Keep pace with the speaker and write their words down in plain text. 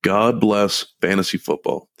God bless fantasy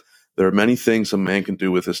football. There are many things a man can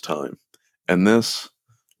do with his time. And this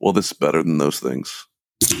is better than those things.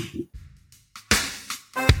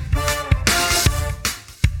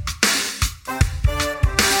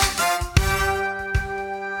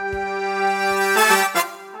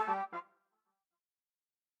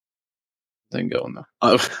 Thing going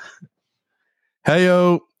though.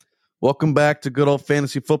 Heyo, welcome back to good old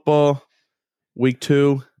fantasy football. Week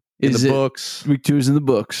 2 in the books. Week 2 is in the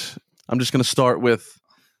books. I'm just going to start with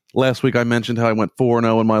last week I mentioned how I went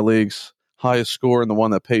 4-0 in my leagues. Highest score and the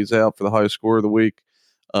one that pays out for the highest score of the week.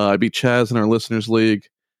 I beat Chaz in our listeners league.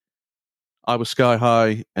 I was sky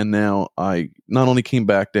high, and now I not only came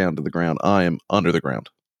back down to the ground, I am under the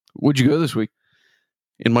ground. Where'd you go this week?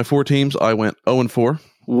 In my 4 teams, I went 0-4.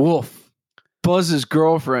 Woof. Buzz's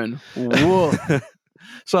girlfriend. Woof.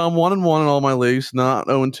 So I'm 1-1 in all my leagues, not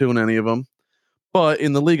 0-2 in any of them. But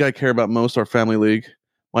in the league I care about most, our family league,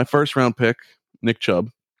 my first round pick, Nick Chubb.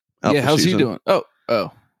 Yeah, how's he doing?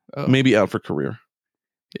 Oh. Maybe out for career.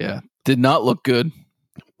 Yeah, did not look good.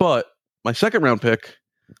 But my second round pick,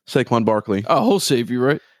 Saquon Barkley. Oh, he'll save you,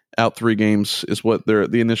 right? Out 3 games is what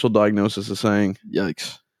the initial diagnosis is saying.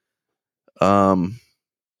 Yikes.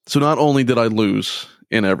 So not only did I lose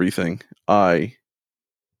in everything, I'm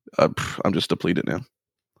just depleted now.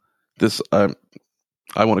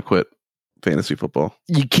 I want to quit fantasy football.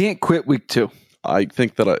 You can't quit week 2. I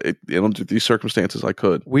think that under these circumstances, I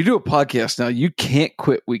could. We do a podcast now. You can't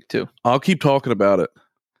quit week 2. I'll keep talking about it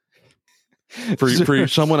for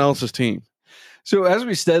someone else's team. So as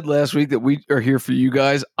we said last week that we are here for you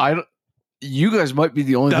guys, you guys might be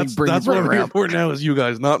the only thing bringing that's what I'm around. here for now is you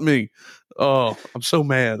guys, not me. Oh, I'm so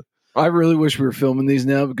mad. I really wish we were filming these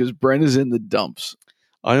now because Brent is in the dumps.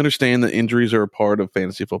 I understand that injuries are a part of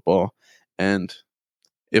fantasy football, and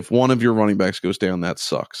if one of your running backs goes down, that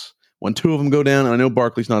sucks. When 2 of them go down, and I know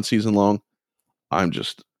Barkley's not season long, I'm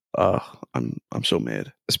just I'm so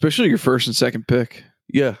mad. Especially your first and second pick.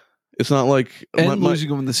 Yeah. It's not like losing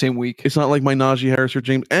them in the same week. It's not like my Najee Harris or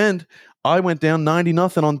James. And I went down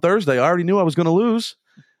 90-0 on Thursday. I already knew I was going to lose.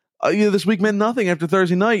 This week meant nothing after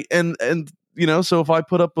Thursday night, and so if I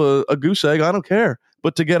put up a goose egg, I don't care.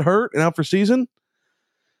 But to get hurt and out for season,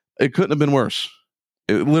 it couldn't have been worse.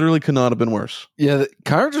 It literally could not have been worse. Yeah,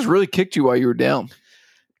 Kyler just really kicked you while you were down.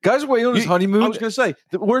 Guy's away on his honeymoon. I was going to say,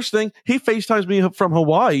 the worst thing, he FaceTimes me from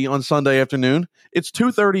Hawaii on Sunday afternoon. It's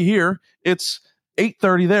 2:30 here. It's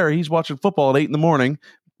 8:30 there. He's watching football at 8 in the morning,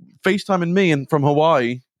 FaceTiming me and from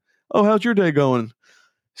Hawaii. Oh, how's your day going? He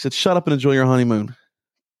said, shut up and enjoy your honeymoon.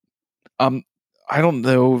 I don't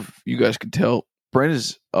know if you guys can tell. Brent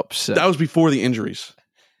is upset. That was before the injuries.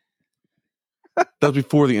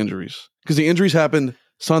 Because the injuries happened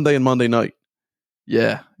Sunday and Monday night.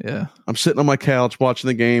 Yeah. I'm sitting on my couch watching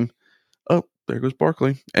the game. Oh, there goes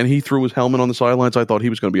Barkley. And he threw his helmet on the sidelines. I thought he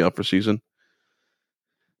was going to be out for season.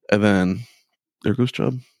 And then there goes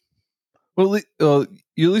Chubb. Well, you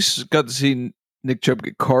at least got to see Nick Chubb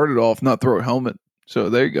get carted off, not throw a helmet. So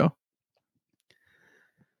there you go.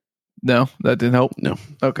 No, that didn't help? No.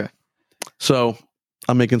 Okay. So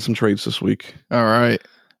I'm making some trades this week. All right.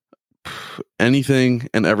 Anything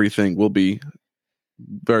and everything will be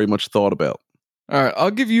very much thought about. All right. I'll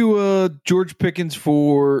give you George Pickens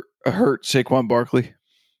for a hurt Saquon Barkley.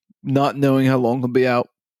 Not knowing how long he'll be out.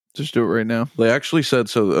 Just do it right now. They actually said,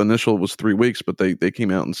 so the initial was 3 weeks, but they came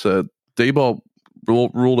out and said Daboll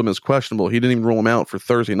ruled him as questionable. He didn't even rule him out for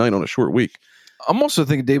Thursday night on a short week. I'm also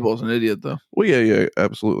thinking Daboll's an idiot, though. Well, yeah,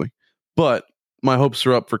 absolutely. But my hopes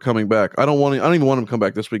are up for coming back. I don't even want him to come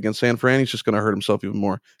back this week against San Fran. He's just going to hurt himself even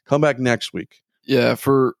more. Come back next week. Yeah,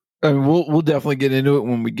 we'll definitely get into it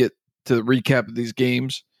when we get to the recap of these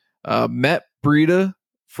games. Matt Breida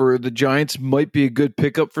for the Giants might be a good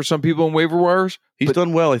pickup for some people on waiver wires. He's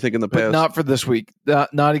done well, I think, in the past. But not for this week.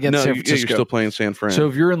 Not against San Francisco. You're still playing San Fran. So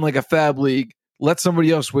if you're in like a fab league, let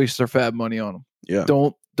somebody else waste their fab money on him. Yeah.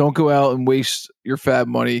 Don't go out and waste your fab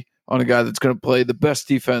money on a guy that's going to play the best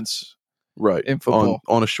defense in football.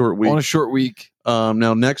 On a short week.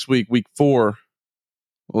 Now, next week, week 4,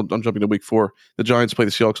 well, I'm jumping to week 4. The Giants play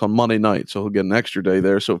the Seahawks on Monday night, so he'll get an extra day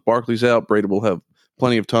there. So if Barkley's out, Breida will have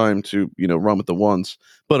plenty of time to run with the ones,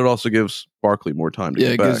 but it also gives Barkley more time to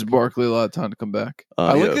get back. Yeah, it gives Barkley a lot of time to come back.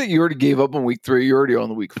 I like that you already gave up on week 3. You're already on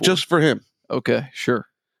the week 4. Just for him. Okay, sure.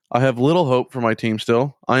 I have little hope for my team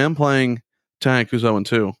still. I am playing Tank, who's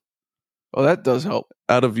 0-2. Oh, that does help.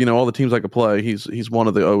 Out of all the teams I could play, he's one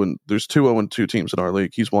of the 0 and there's 2 0-2 teams in our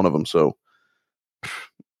league. He's one of them, so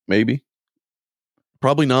maybe.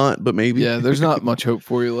 Probably not, but maybe. Yeah, there's not much hope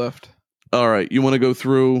for you left. All right, you want to go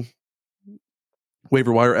through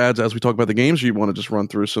waiver wire ads as we talk about the games, or you want to just run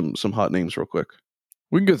through some hot names real quick?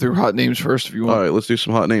 We can go through hot names first if you want. All right, let's do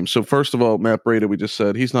some hot names. So first of all, Matt Breida, we just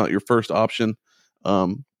said he's not your first option,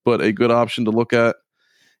 but a good option to look at.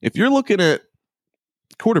 If you're looking at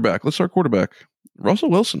quarterback, let's start quarterback. Russell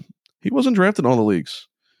Wilson. He wasn't drafted in all the leagues.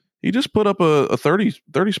 He just put up a 30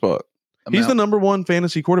 spot. He's the number one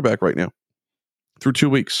fantasy quarterback right now through 2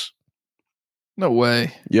 weeks. No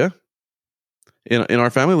way. Yeah. In our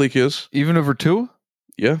family league, he is. Even over Tua?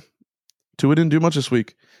 Yeah. Tua didn't do much this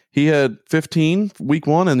week. He had 15 week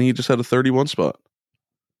 1, and he just had a 31 spot.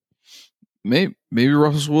 Maybe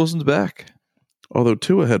Russell Wilson's back. Although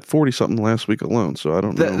Tua had 40-something last week alone, so I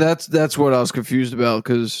don't know. That's what I was confused about,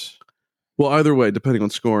 because... Well, either way, depending on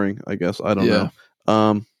scoring, I guess. I don't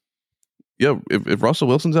know. Yeah, if Russell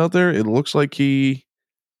Wilson's out there, it looks like he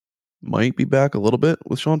might be back a little bit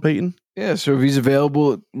with Sean Payton. Yeah, so if he's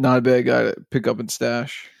available, not a bad guy to pick up and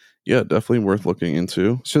stash. Yeah, definitely worth looking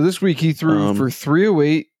into. So this week he threw for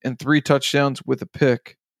 308 and 3 touchdowns with a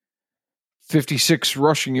pick, 56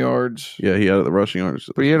 rushing yards. Yeah, he had the rushing yards.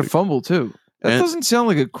 But he had a fumble, too. That doesn't sound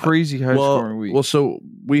like a crazy high-scoring week. Well, so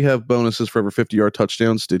we have bonuses for every 50-yard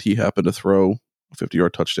touchdowns. Did he happen to throw a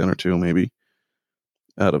 50-yard touchdown or two, maybe,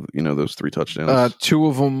 out of those 3 touchdowns? 2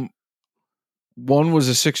 of them, one was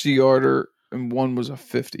a 60-yarder and one was a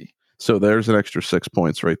 50. So there's an extra 6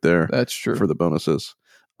 points right there. That's true. For the bonuses.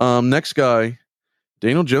 Next guy,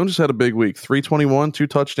 Daniel Jones just had a big week. 321, 2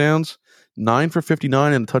 touchdowns, 9 for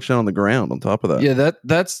 59, and a touchdown on the ground on top of that. Yeah,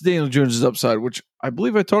 that's Daniel Jones' upside, which I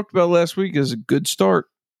believe I talked about last week as a good start.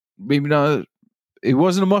 Maybe not. It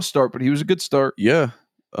wasn't a must start, but he was a good start. Yeah.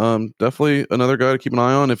 Definitely another guy to keep an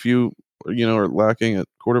eye on if you are lacking at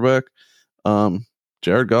quarterback.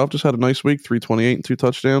 Jared Goff just had a nice week, 328 and 2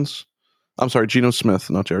 touchdowns. I'm sorry, Geno Smith,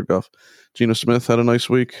 not Jared Goff. Geno Smith had a nice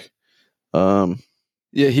week.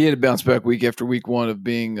 Yeah, he had a bounce back week after week 1 of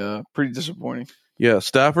being pretty disappointing. Yeah,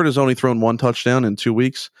 Stafford has only thrown 1 touchdown in 2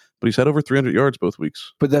 weeks, but he's had over 300 yards both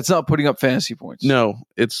weeks. But that's not putting up fantasy points. No,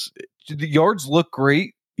 the yards look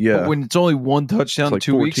great. Yeah, but when it's only 1 touchdown it's like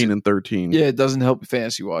in 2 weeks, 14 and 13. Yeah, it doesn't help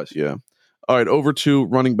fantasy wise. Yeah. All right, over to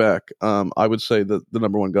running back. I would say that the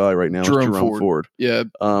number one guy right now is Jerome Ford. Yeah,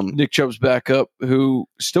 Nick Chubb's backup, who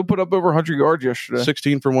still put up over 100 yards yesterday.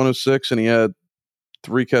 16 for 106, and he had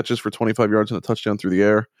 3 catches for 25 yards and a touchdown through the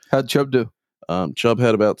air. How'd Chubb do? Chubb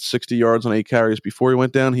had about 60 yards on 8 carries before he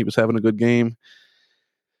went down. He was having a good game.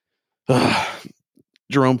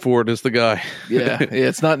 Jerome Ford is the guy. Yeah,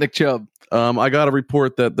 it's not Nick Chubb. I got a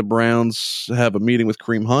report that the Browns have a meeting with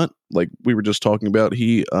Kareem Hunt, like we were just talking about.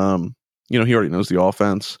 He, he already knows the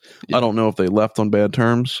offense. Yeah. I don't know if they left on bad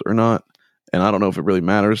terms or not, and I don't know if it really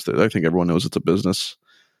matters. I think everyone knows it's a business.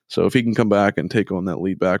 So if he can come back and take on that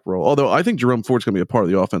lead back role, although I think Jerome Ford's going to be a part of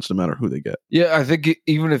the offense no matter who they get. Yeah, I think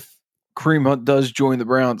even if Kareem Hunt does join the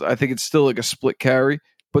Browns, I think it's still like a split carry.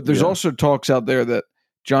 But there's also talks out there that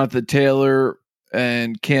Jonathan Taylor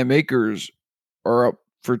and Cam Akers are up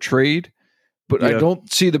for trade. But I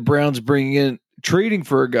don't see the Browns trading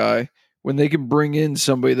for a guy when they can bring in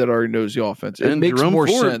somebody that already knows the offense. It makes Jerome more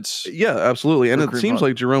Ford, sense. Yeah, absolutely. And it seems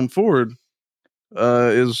like Jerome Ford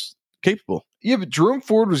is capable. Yeah, but Jerome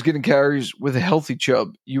Ford was getting carries with a healthy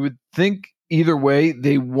Chubb. You would think either way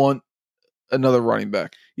they want another running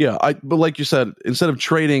back. Yeah, but like you said, instead of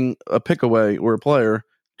trading a pick away or a player,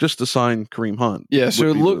 just to sign Kareem Hunt. Yeah,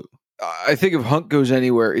 so I think if Hunt goes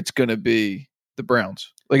anywhere, it's going to be the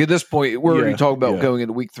Browns. Like at this point, we're already talking about going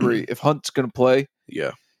into week 3. If Hunt's going to play, we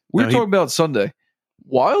were talking about Sunday.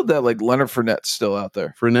 Wild that like Leonard Fournette's still out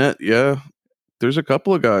there. Fournette, yeah. There's a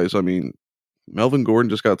couple of guys. I mean, Melvin Gordon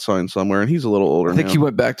just got signed somewhere, and he's a little older now. I think he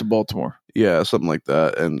went back to Baltimore. Yeah, something like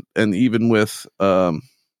that. And even with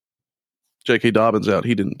J.K. Dobbins out,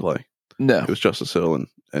 he didn't play. No. It was Justice Hill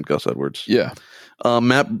and Gus Edwards. Yeah.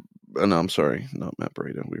 I'm sorry, not Matt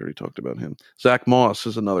Breida. We already talked about him. Zach Moss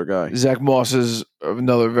is another guy. Zach Moss is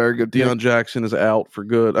another very good pick. Deion Jackson is out for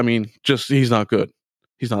good. I mean, he's not good.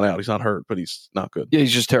 He's not out. He's not hurt, but he's not good. Yeah,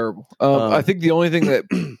 he's just terrible. I think the only thing that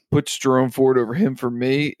puts Jerome Ford over him for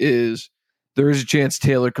me is there is a chance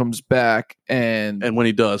Taylor comes back, and when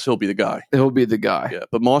he does, he'll be the guy. He'll be the guy. Yeah,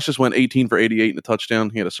 but Moss just went 18 for 88 in a touchdown.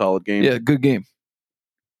 He had a solid game. Yeah, good game.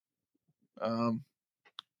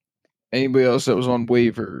 Anybody else that was on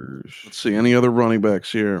waivers? Let's see. Any other running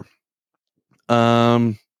backs here?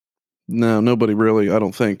 No, nobody really. I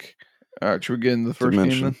don't think. All right, should we get in the first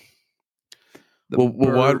game then?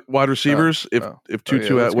 Wide receivers. If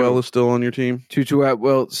Tutu Atwell is still on your team, Tutu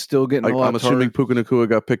Atwell still getting a lot. I'm assuming Puka Nacua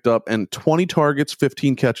got picked up, and 20 targets,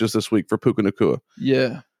 15 catches this week for Puka Nacua.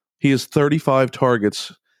 Yeah, he has 35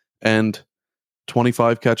 targets and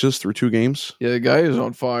 25 catches through 2 games. Yeah, the guy is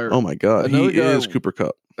on fire. Oh my God, he is Cooper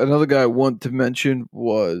Kupp. Another guy I want to mention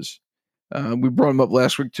was We brought him up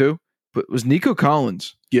last week too, but it was Nico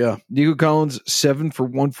Collins. Yeah. Nico Collins, 7 for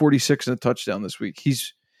 146 and a touchdown this week.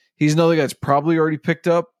 He's another guy that's probably already picked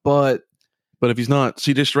up, but if he's not,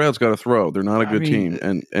 CJ Stroud's got to throw. They're not a good team,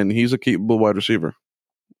 and he's a capable wide receiver.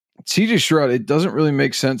 CJ Stroud, it doesn't really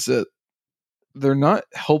make sense that they're not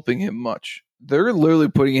helping him much. They're literally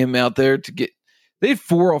putting him out there to get. They had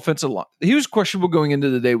 4 offensive line. He was questionable going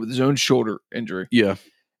into the day with his own shoulder injury. Yeah.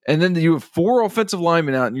 And then you have 4 offensive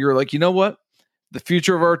linemen out, and you're like, you know what? The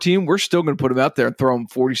future of our team, we're still going to put him out there and throw him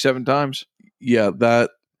 47 times. Yeah,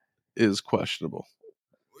 that is questionable.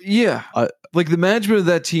 Yeah. Like the management of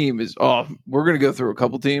that team is, we're going to go through a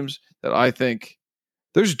couple teams that I think,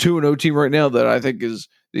 there's a 2-0 team right now that I think is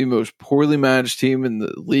the most poorly managed team in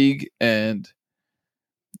the league, and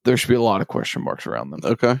there should be a lot of question marks around them.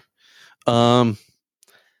 Okay.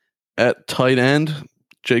 At tight end,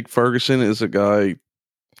 Jake Ferguson is a guy.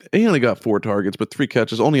 He only got 4 targets, but 3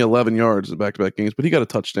 catches, only 11 yards in back-to-back games, but he got a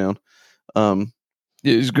touchdown. Yeah,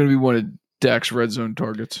 he's going to be one of Dak's red zone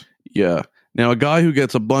targets. Yeah. Now, a guy who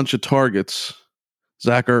gets a bunch of targets,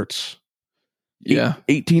 Zach Ertz. Yeah.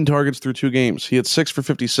 18 targets through 2 games. He had 6 for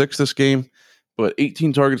 56 this game, but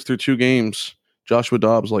 18 targets through 2 games. Joshua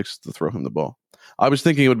Dobbs likes to throw him the ball. I was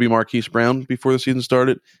thinking it would be Marquise Brown before the season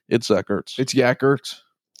started. It's Zach Ertz. It's Yak Ertz.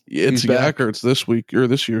 It's Yak Ertz this week or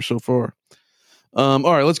this year so far. All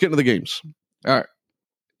right, let's get into the games. All right.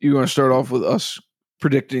 You want to start off with us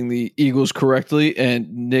predicting the Eagles correctly and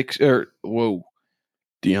DeAndre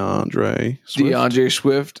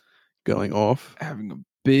Swift going off. Having a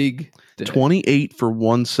big day. 28 for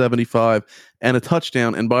 175 and a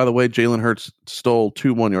touchdown. And by the way, Jalen Hurts stole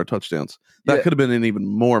 2 one-yard touchdowns. That could have been an even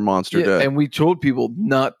more monster day. And we told people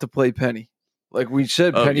not to play Penny. Like we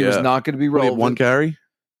said, Penny was not going to be relevant. 1 carry?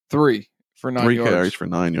 3 for 9 yards. 3 carries for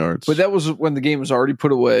 9 yards. But that was when the game was already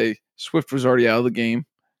put away. Swift was already out of the game.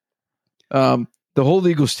 The whole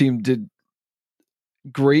Eagles team did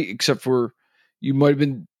great, except for you might have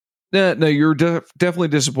been. No, you're definitely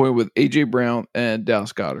disappointed with A.J. Brown and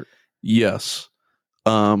Dallas Goedert. Yes.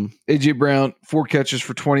 A.J. Brown, 4 catches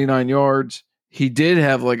for 29 yards. He did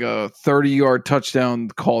have like a 30-yard touchdown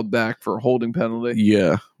called back for a holding penalty.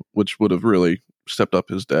 Yeah, which would have really stepped up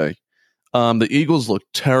his day. The Eagles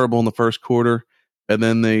looked terrible in the first quarter, and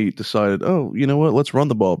then they decided, oh, you know what? Let's run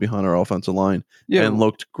the ball behind our offensive line, and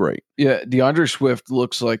looked great. Yeah, DeAndre Swift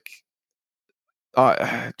looks like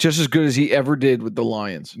just as good as he ever did with the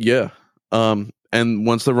Lions. Yeah. And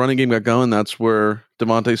once the running game got going, that's where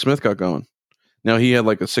Devontae Smith got going. Now, he had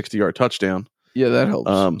like a 60-yard touchdown. Yeah, that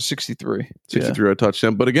helps. 63. 63-yard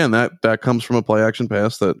touchdown. But again, that comes from a play-action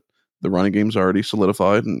pass that the running game's already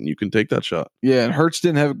solidified, and you can take that shot. Yeah, and Hurts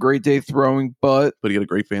didn't have a great day throwing, but he had a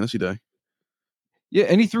great fantasy day. Yeah,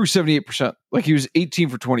 and he threw 78%. Like he was 18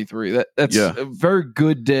 for 23. That's a very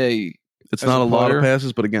good day. It's not a lot of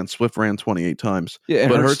passes, but again, Swift ran 28 times. Yeah,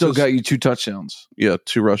 and Hurts still got you 2 touchdowns. Yeah,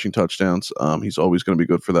 2 rushing touchdowns. He's always going to be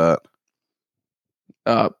good for that.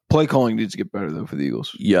 Play calling needs to get better, though, for the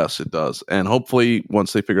Eagles. Yes, it does. And hopefully,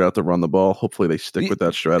 once they figure out to run the ball, hopefully they stick with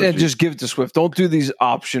that strategy. And just give it to Swift. Don't do these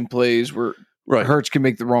option plays where Hurts can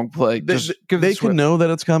make the wrong play. They can know that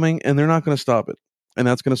it's coming, and they're not going to stop it. And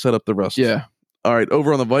that's going to set up the rest. Yeah. All right,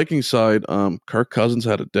 over on the Vikings side, Kirk Cousins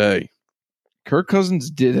had a day. Kirk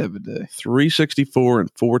Cousins did have a day. 364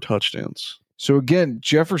 and 4 touchdowns. So again,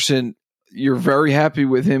 Jefferson, you're very happy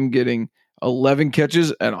with him getting 11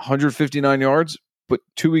 catches and 159 yards, but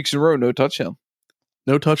 2 weeks in a row, no touchdown.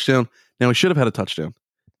 No touchdown. Now, he should have had a touchdown.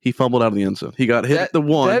 He fumbled out of the end zone. He got hit at the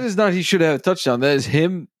one. That is not he should have a touchdown. That is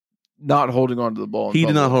him not holding on to the ball. He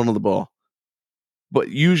did not hold on to the ball. But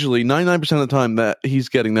usually, 99% of the time, that he's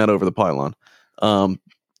getting that over the pylon.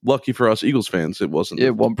 Lucky for us Eagles fans, it wasn't. Yeah,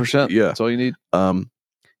 1%. Yeah. That's all you need.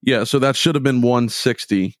 Yeah, so that should have been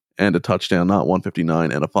 160 and a touchdown, not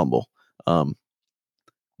 159 and a fumble. But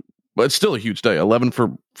it's still a huge day. 11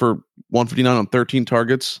 for 159 on 13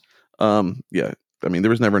 targets. Yeah, I mean, there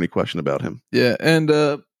was never any question about him. Yeah, and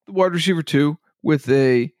wide receiver 2 with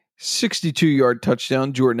a 62-yard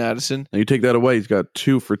touchdown, Jordan Addison. Now you take that away, he's got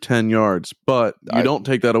 2 for 10 yards, but you don't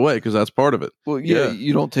take that away because that's part of it. Well, yeah,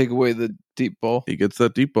 you don't take away the deep ball. He gets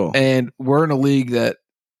that deep ball. And we're in a league that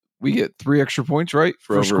we get 3 extra points, right?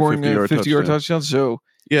 For scoring a 50-yard touchdown. So,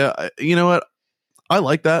 yeah, you know what? I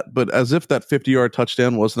like that, but as if that 50-yard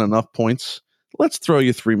touchdown wasn't enough points, let's throw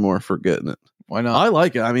you 3 more for getting it. Why not? I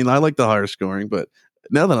like it. I mean, I like the higher scoring, but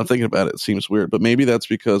now that I'm thinking about it, it seems weird. But maybe that's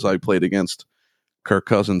because I played against Kirk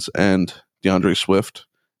Cousins and DeAndre Swift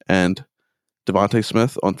and Devontae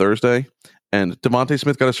Smith on Thursday. And Devontae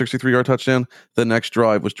Smith got a 63-yard touchdown. The next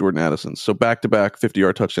drive was Jordan Addison. So back-to-back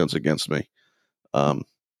 50-yard touchdowns against me.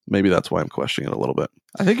 maybe that's why I'm questioning it a little bit.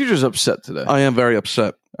 I think you're just upset today. I am very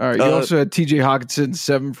upset. All right. You also had T.J. Hawkinson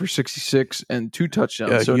 7 for 66 and 2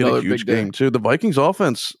 touchdowns. Yeah, so he had another a huge big game too. The Vikings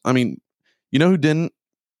offense. I mean, you know who didn't?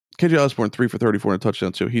 KJ Osborne 3 for 34 and a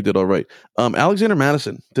touchdown too. He did all right. Alexander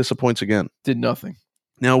Madison disappoints again. Did nothing.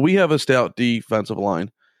 Now we have a stout defensive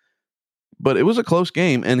line, but it was a close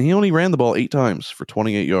game, and he only ran the ball 8 times for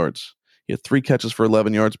 28 yards. He had 3 catches for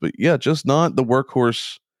 11 yards, but yeah, just not the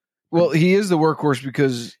workhorse. Well, he is the workhorse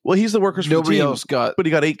because he's the workhorse. Nobody for the team, else got, but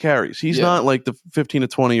he got 8 carries. He's not like the 15 to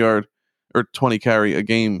 20 yard or 20 carry a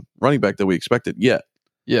game running back that we expected yet.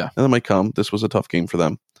 Yeah, and that might come. This was a tough game for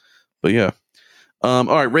them, but yeah. All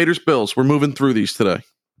right, Raiders Bills. We're moving through these today.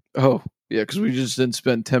 Oh yeah, because we just didn't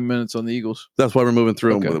spend 10 minutes on the Eagles. That's why we're moving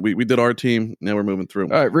through Okay. them. We did our team. Now we're moving through.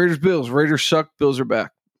 All right, Raiders Bills. Raiders suck. Bills are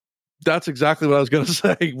back. That's exactly what I was going to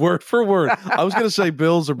say, word for word. I was going to say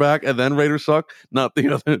Bills are back and then Raiders suck. Not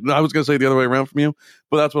the other. I was going to say the other way around from you,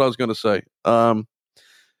 but that's what I was going to say. For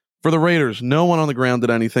the Raiders, no one on the ground did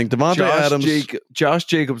anything. Devontae Adams. Josh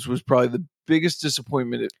Jacobs was probably the biggest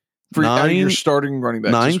disappointment for your starting running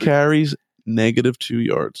back. 9 carries, -2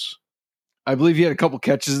 yards. I believe he had a couple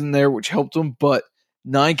catches in there, which helped him, but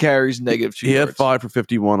 9 carries, -2 yards. He had 5 for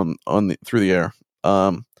 51 through the air.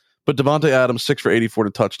 But Devontae Adams, 6 for 84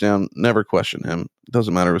 to touchdown. Never question him. It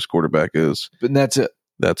doesn't matter who his quarterback is. But that's it.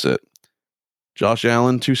 That's it. Josh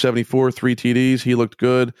Allen, 274, 3 TDs. He looked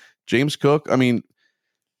good. James Cook, I mean,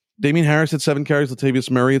 Damian Harris had 7 carries.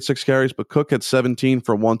 Latavius Murray had 6 carries, but Cook had 17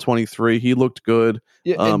 for 123. He looked good.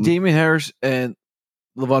 Yeah, and Damian Harris and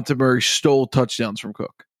Levante Murray stole touchdowns from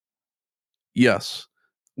Cook. Yes.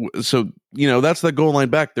 So, that's the goal line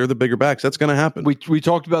back. They're the bigger backs. That's going to happen. We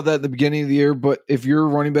talked about that at the beginning of the year, but if your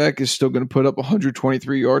running back is still going to put up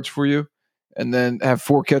 123 yards for you and then have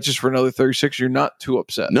 4 catches for another 36, you're not too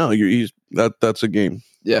upset. No, that's a game.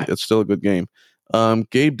 Yeah. It's still a good game.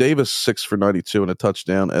 Gabe Davis, 6 for 92 and a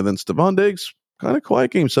touchdown. And then Stephon Diggs, kind of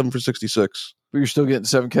quiet game, 7 for 66. But you're still getting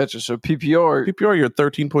 7 catches. So PPR, you're at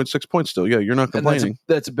 13.6 points still. Yeah, you're not complaining.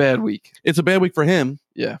 That's a bad week. It's a bad week for him.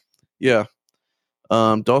 Yeah. Yeah.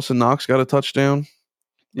 Dawson Knox got a touchdown.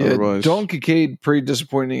 Yeah, Otherwise, Dalton Kincaid, pretty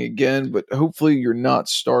disappointing again, but hopefully you're not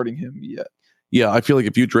starting him yet. Yeah, I feel like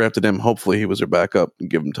if you drafted him, hopefully he was your backup and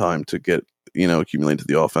give him time to get, accumulate to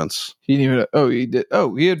the offense. He didn't even, he did.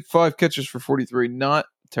 Oh, he had 5 catches for 43. Not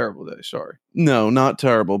a terrible day, sorry. No, not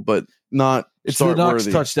terrible, but not It's the Knox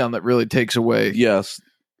touchdown that really takes away. Yes.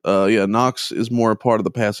 Knox is more a part of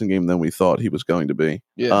the passing game than we thought he was going to be.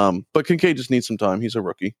 Yeah. But Kincaid just needs some time. He's a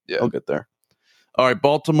rookie. Yeah. He'll get there. All right,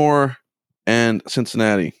 Baltimore and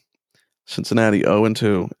Cincinnati. Cincinnati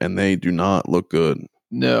 0-2, and they do not look good.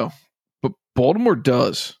 No, but Baltimore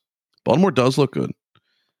does. Baltimore does look good.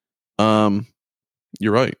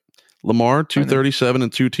 You're right. Lamar, 237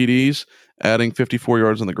 and 2 TDs, adding 54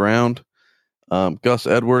 yards on the ground. Gus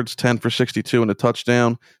Edwards, 10 for 62 and a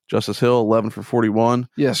touchdown. Justice Hill, 11 for 41.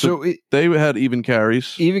 Yeah, so they had even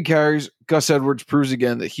carries. Even carries. Gus Edwards proves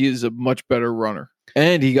again that he is a much better runner.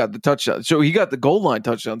 And he got the touchdown. So he got the goal line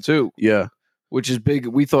touchdown too. Yeah. Which is big.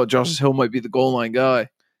 We thought Justice Hill might be the goal line guy.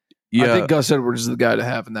 Yeah. I think Gus Edwards is the guy to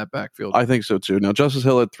have in that backfield. I think so too. Now, Justice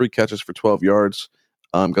Hill had 3 catches for 12 yards.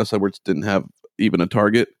 Gus Edwards didn't have even a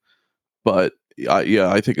target. But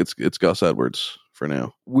I think it's Gus Edwards for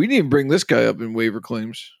now. We didn't bring this guy up in waiver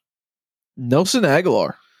claims. Nelson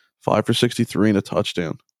Aguilar. 5 for 63 and a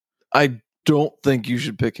touchdown. I don't think you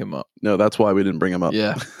should pick him up. No, that's why we didn't bring him up.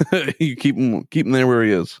 Yeah. You keep him there where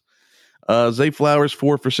he is. Zay Flowers,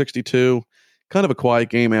 4 for 62. Kind of a quiet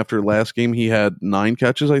game after last game. He had 9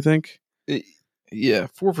 catches, I think.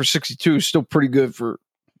 4 for 62 is still pretty good for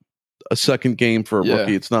a second game for a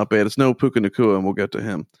rookie. It's not bad. It's no Puka Nacua, and we'll get to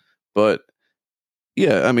him. But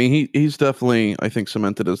yeah, I mean, he's definitely, I think,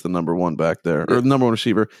 cemented as the number 1 back there, or the number 1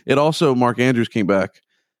 receiver. It also, Mark Andrews came back,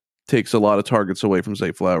 takes a lot of targets away from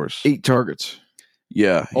Zay Flowers. 8 targets.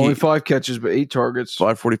 Yeah. Only 5 catches, but 8 targets.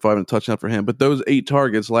 545 and a touchdown for him. But those 8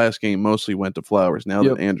 targets last game mostly went to Flowers. Now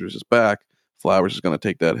that Andrews is back, Flowers is going to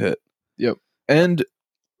take that hit. Yep. And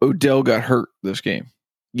Odell got hurt this game.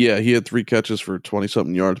 Yeah, he had 3 catches for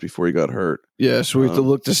 20-something yards before he got hurt. Yeah, so we have to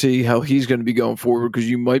look to see how he's going to be going forward because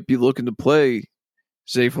you might be looking to play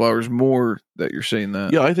Zay Flowers more that you're saying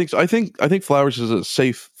that. Yeah, I think so. I think Flowers is a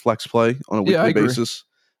safe flex play on a weekly basis.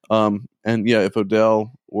 And yeah, if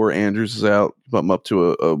Odell or Andrews is out, bump him up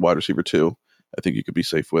to a wide receiver 2. I think you could be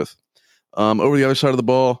safe with. Over the other side of the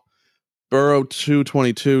ball, Burrow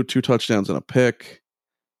 222, 2 touchdowns and a pick.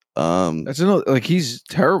 That's another, he's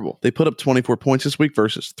terrible. They put up 24 points this week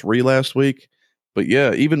versus 3 last week. But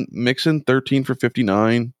yeah, even Mixon 13 for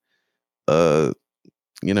 59.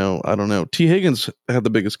 I don't know. T. Higgins had the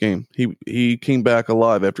biggest game. He came back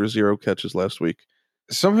alive after 0 catches last week.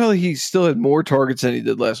 Somehow he still had more targets than he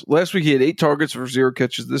did last week. He had 8 targets for 0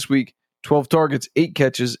 catches. This week, 12 targets, 8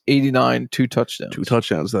 catches, 89, 2 touchdowns. 2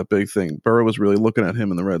 touchdowns, that big thing. Burrow was really looking at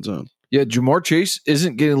him in the red zone. Yeah, Jamar Chase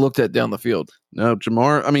isn't getting looked at down the field. No,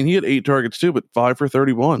 Jamar, I mean, he had 8 targets too, but 5 for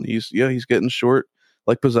 31. He's getting short,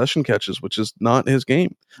 like possession catches, which is not his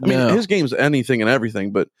game. I mean, his game's anything and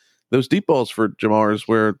everything, but those deep balls for Jamar was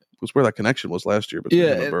where that connection was last year between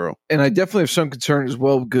him and Burrow. And I definitely have some concern as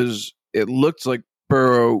well because it looked like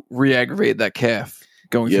Burrow re-aggravated that calf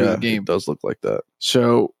going through the game. It does look like that.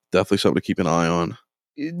 So definitely something to keep an eye on.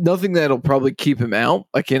 Nothing that'll probably keep him out.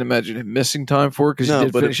 I can't imagine him missing time for it because he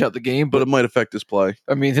did finish out the game. But it might affect his play.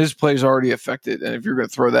 I mean, his play's already affected, and if you're going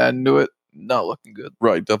to throw that into it, not looking good.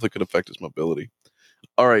 Right, definitely could affect his mobility.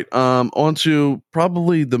 All right, on to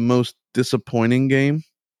probably the most disappointing game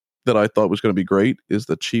that I thought was going to be great is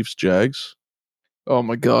the Chiefs-Jags. Oh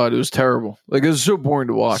my God, it was terrible. Like, it was so boring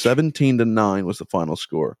to watch. 17-9 was the final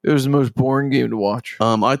score. It was the most boring game to watch.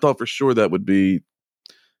 I thought for sure that would be,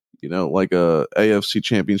 like a AFC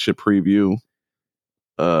Championship preview,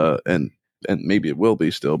 and maybe it will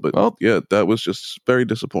be still. But that was just very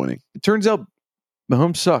disappointing. It turns out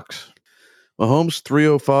Mahomes sucks. Mahomes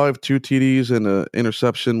 305, 2 TDs and an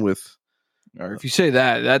interception with. Or if you say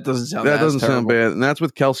that doesn't sound sound bad, and that's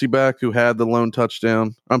with Kelsey back, who had the lone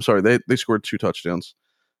touchdown. I'm sorry, they scored 2 touchdowns.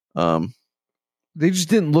 They just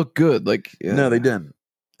didn't look good. No, they didn't.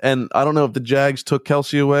 And I don't know if the Jags took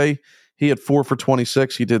Kelsey away. He had 4 for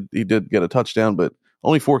 26. He did get a touchdown, but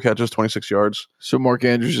only 4 catches, 26 yards. So Mark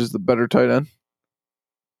Andrews is the better tight end.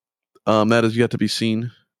 That is yet to be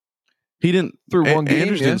seen. He didn't through one game.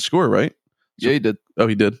 Andrews didn't score, right? So, yeah, he did. Oh,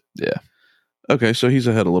 he did. Yeah. Okay, so he's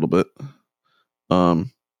ahead a little bit.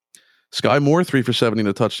 Sky Moore 3 for 70 and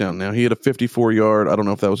a touchdown. Now he had a 54-yard. I don't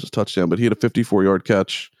know if that was his touchdown, but he had a 54-yard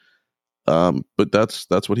catch. But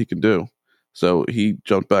that's what he can do. So he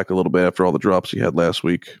jumped back a little bit after all the drops he had last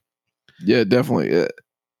week. Yeah, definitely.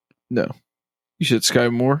 No, you said Sky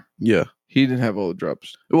Moore. Yeah, he didn't have all the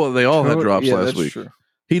drops. Well, they all had drops last week. True.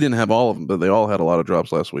 He didn't have all of them, but they all had a lot of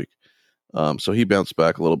drops last week. So he bounced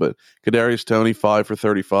back a little bit. Kadarius Toney 5 for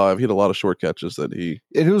 35. He had a lot of short catches that he.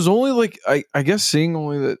 And it was only I guess seeing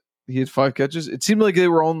only that he had 5 catches. It seemed like they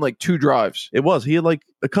were on 2 drives. It was. He had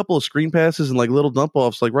a couple of screen passes and little dump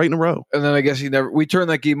offs right in a row. And then I guess we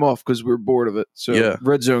turned that game off because we were bored of it. So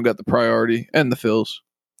Red Zone got the priority and the fills.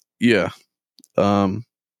 Yeah.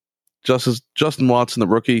 Justin Watson, the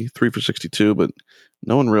rookie, 3 for 62, but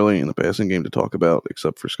no one really in the passing game to talk about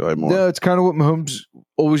except for Sky Moore. No, it's kind of what Mahomes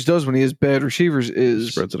always does when he has bad receivers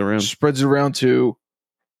is spreads it around to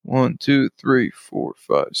 1, 2, 3, 4,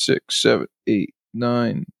 5, 6, 7, 8,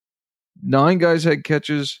 9. 9 guys had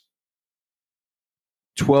catches.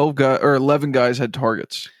 11 guys had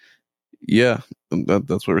targets. Yeah,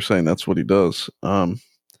 that's what we're saying. That's what he does.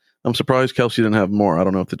 I'm surprised Kelsey didn't have more. I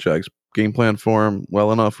don't know if the Jags game plan for him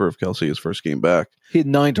well enough, or if Kelsey his first game back. He had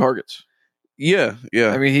 9 targets. Yeah.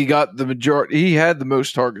 I mean, he got the majority. He had the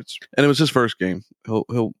most targets, and it was his first game.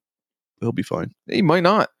 He'll be fine. He might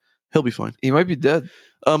not. He'll be fine. He might be dead.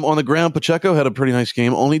 On the ground, Pacheco had a pretty nice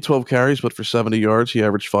game. Only 12 carries, but for 70 yards, he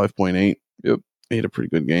averaged 5.8. Yep, he had a pretty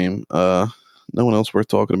good game. No one else worth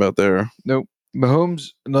talking about there. Nope. Mahomes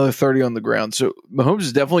another 30 on the ground. So Mahomes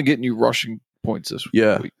is definitely getting you rushing points this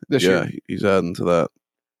week. This year. He's adding to that.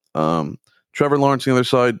 Trevor Lawrence on the other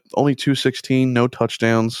side, only 216, no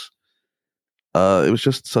touchdowns. It was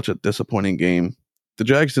just such a disappointing game. The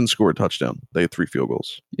Jags didn't score a touchdown. They had 3 field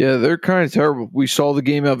goals. Yeah, they're kind of terrible. We saw the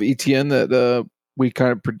game out of ETN that we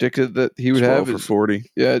kind of predicted that he would have. For 40.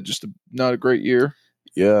 Yeah, just not a great year.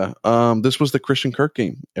 Yeah. This was the Christian Kirk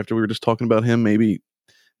game. After we were just talking about him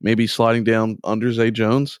maybe sliding down under Zay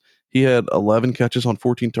Jones. He had 11 catches on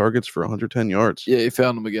 14 targets for 110 yards. Yeah, he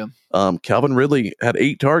found him again. Calvin Ridley had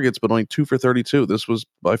 8 targets, but only 2 for 32. This was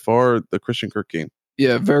by far the Christian Kirk game.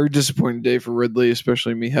 Yeah, very disappointing day for Ridley,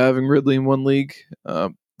 especially me having Ridley in one league.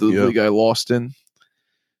 The league I lost in.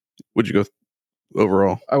 Would you go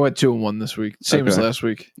overall? I went 2-1 this week, same as last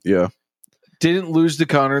week. Yeah. Didn't lose to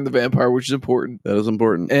Connor and the Vampire, which is important. That is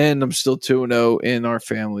important. And I'm still 2-0 in our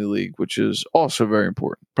family league, which is also very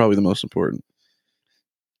important. Probably the most important.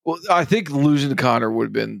 Well, I think losing to Connor would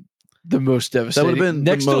have been the most devastating. That would have been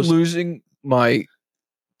next to losing my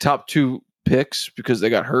top 2 picks because they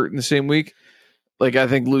got hurt in the same week. I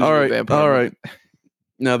think losing the Vampire. All right.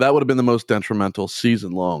 Now, that would have been the most detrimental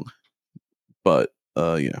season long. But,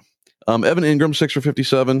 yeah. Evan Ingram, 6 for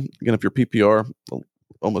 57. Again, if you're PPR,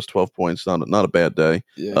 almost 12 points. Not a bad day.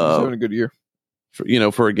 Yeah, he's having a good year.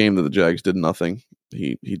 For a game that the Jags did nothing,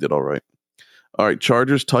 he did all right. All right,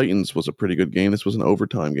 Chargers Titans was a pretty good game. This was an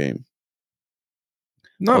overtime game.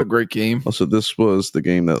 Not a great game. Also, this was the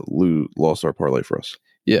game that lost our parlay for us.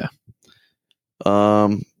 Yeah.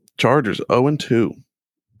 Chargers 0-2.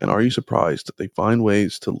 And are you surprised that they find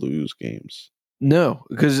ways to lose games? No,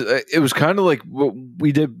 because it was kind of like what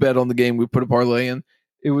we did bet on the game. We put a parlay in.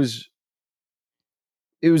 It was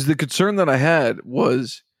the concern that I had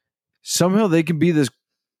was somehow they can be this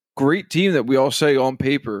great team that we all say on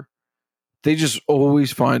paper. They just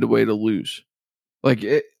always find a way to lose. Like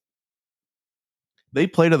it. They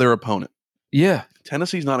play to their opponent. Yeah.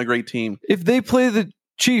 Tennessee's not a great team. If they play the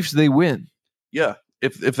Chiefs, they win. Yeah.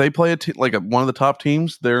 If they play one of the top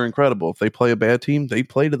teams, they're incredible. If they play a bad team, they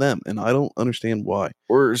play to them, and I don't understand why.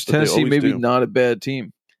 Or is Tennessee maybe not a bad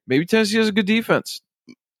team? Maybe Tennessee has a good defense.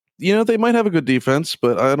 You know, they might have a good defense,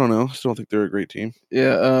 but I don't know. I still don't think they're a great team.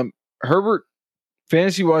 Yeah, Herbert,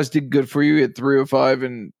 fantasy-wise, did good for you. He had 305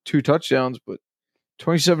 and 2 touchdowns, but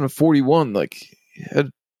 27-41, like, he had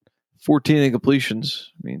 14 incompletions.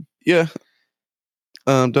 I mean, yeah,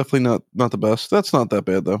 definitely not the best. That's not that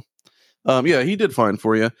bad, though. Yeah, he did fine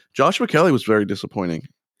for you. Joshua Kelly was very disappointing.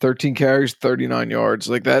 13 carries, 39 yards.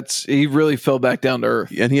 Like he really fell back down to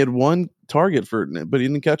earth. And he had one target but he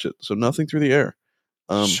didn't catch it. So nothing through the air.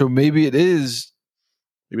 So maybe it is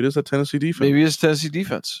that Tennessee defense. Maybe it's Tennessee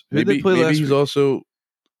defense. Who did they play maybe last he's week? also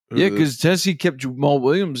because Tennessee kept Jamal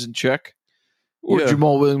Williams in check. Or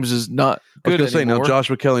Jamal Williams is not good I was going to say, now anymore.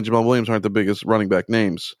 Joshua Kelly and Jamal Williams aren't the biggest running back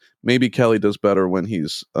names. Maybe Kelly does better when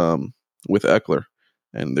he's with Eckler.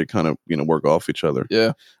 And they kind of, work off each other.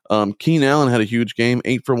 Yeah. Keenan Allen had a huge game,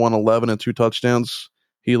 8 for 111 and 2 touchdowns.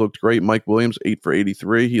 He looked great. Mike Williams, 8 for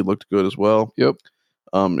 83. He looked good as well. Yep.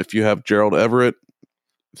 If you have Gerald Everett,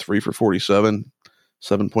 3 for 47,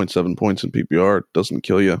 7.7 points in PPR, doesn't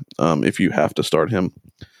kill you. If you have to start him,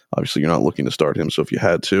 obviously you're not looking to start him. So if you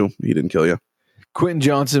had to, he didn't kill you. Quentin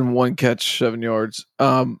Johnson, 1 catch, 7 yards.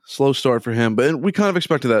 Slow start for him, but we kind of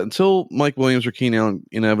expected that until Mike Williams or Keenan Allen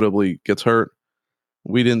inevitably gets hurt.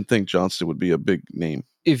 We didn't think Johnston would be a big name.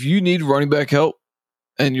 If you need running back help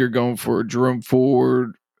and you're going for Jerome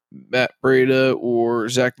Ford, Matt Breida, or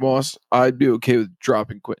Zach Moss, I'd be okay with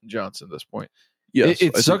dropping Quentin Johnson at this point. Yes,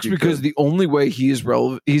 it sucks because the only way he's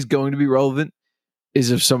going to be relevant is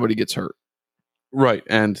if somebody gets hurt. Right,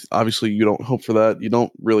 and obviously you don't hope for that. You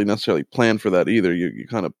don't really necessarily plan for that either. You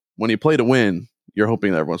kind of, when you play to win, you're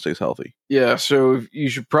hoping that everyone stays healthy. Yeah, so you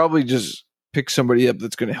should probably just pick somebody up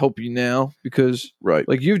that's going to help you now because, right,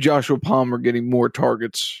 like you have Joshua Palmer getting more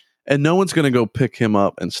targets, and no one's going to go pick him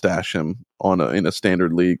up and stash him in a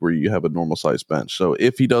standard league where you have a normal sized bench. So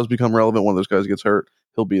if he does become relevant, one of those guys gets hurt,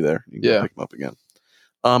 he'll be there. You can pick him up again.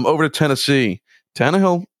 Over to Tennessee,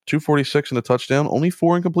 Tannehill, 246 and a touchdown, only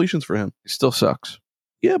 4 incompletions for him. Still sucks.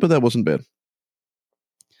 Yeah, but that wasn't bad.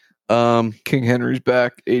 King Henry's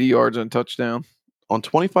back, 80 yards on touchdown. On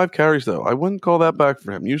 25 carries, though, I wouldn't call that back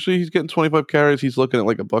for him. Usually he's getting 25 carries. He's looking at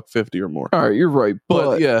like $150 or more. All right, you're right.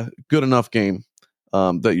 But yeah, good enough game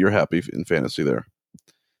that you're happy in fantasy there.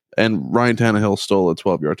 And Ryan Tannehill stole a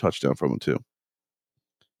 12-yard touchdown from him, too.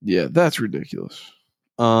 Yeah, that's ridiculous.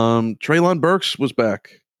 Treylon Burks was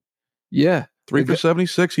back. Yeah. 3 for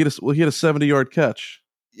 76. He had a 70-yard catch.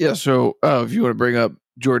 Yeah, so if you want to bring up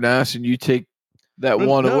Jordan Addison, you take that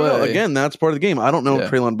one away. No, again, that's part of the game. I don't know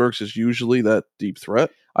if Treylon Burks is usually that deep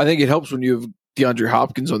threat. I think it helps when you have DeAndre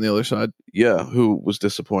Hopkins on the other side. Yeah, who was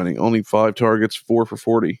disappointing. Only 5 targets, 4 for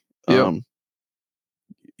 40. Yeah,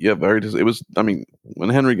 it was, I mean, when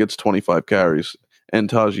Henry gets 25 carries and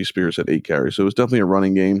Tajee Spears had 8 carries, so it was definitely a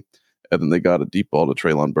running game. And then they got a deep ball to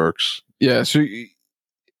Treylon Burks. Yeah, so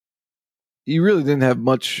you really didn't have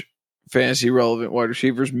much fantasy relevant wide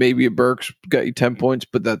receivers. Maybe a Burks got you 10 points,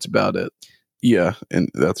 but that's about it. Yeah, and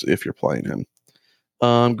that's if you're playing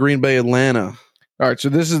him. Green Bay, Atlanta. All right, so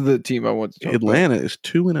this is the team I want to talk Atlanta about. is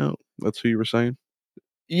 2-0. That's who you were saying?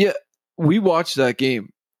 Yeah, we watched that game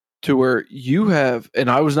to where you have,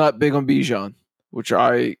 and I was not big on Bijan, which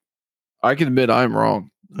I can admit I'm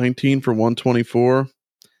wrong. 19 for 124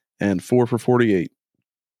 and 4 for 48.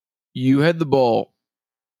 You had the ball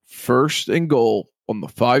first and goal on the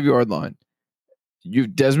 5-yard line. You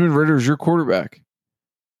have Desmond Ridder as your quarterback.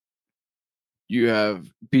 You have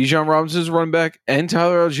Bijan Robinson as running back and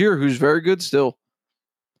Tyler Algier, who's very good still.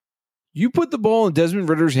 You put the ball in Desmond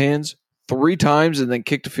Ridder's hands 3 times and then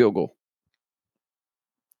kicked a field goal.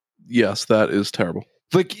 Yes, that is terrible.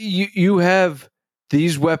 Like you have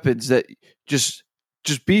these weapons that just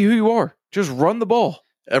be who you are. Just run the ball.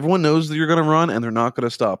 Everyone knows that you're going to run, and they're not going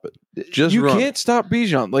to stop it. Just you run. Can't stop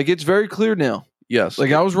Bijan. Like it's very clear now. Yes,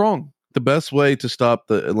 like I was wrong. The best way to stop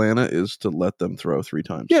the Atlanta is to let them throw 3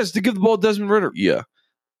 times. Yes, to give the ball to Desmond Ridder. Yeah.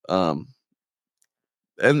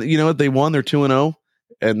 and you know what? They won. They're 2-0,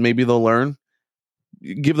 and maybe they'll learn.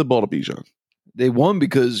 Give the ball to Bijan. They won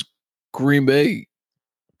because Green Bay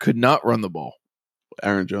could not run the ball.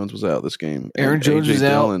 Aaron Jones was out this game. Aaron and Jones A.J. was out.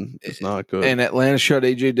 Dillon is not good. And Atlanta shut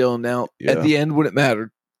A.J. Dillon out at the end when it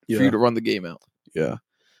mattered for you to run the game out. Yeah.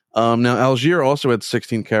 Now, Algier also had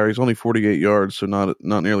 16 carries, only 48 yards, so not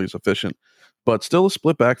nearly as efficient, but still a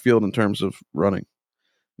split backfield in terms of running.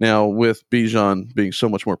 Now, with Bijan being so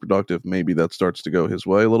much more productive, maybe that starts to go his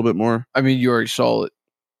way a little bit more. I mean, you already saw it.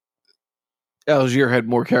 Algier had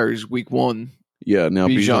more carries week 1. Yeah, now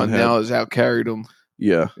Bijan now has out-carried him.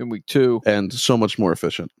 Yeah. In week 2. And so much more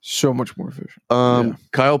efficient. So much more efficient.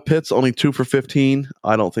 Kyle Pitts, only 2 for 15.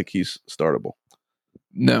 I don't think he's startable.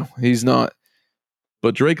 No, he's not.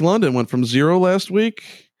 But Drake London went from 0 last week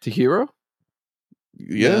to hero?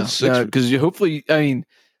 Yeah. Because hopefully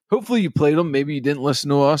you played him. Maybe you didn't listen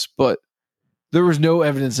to us, but there was no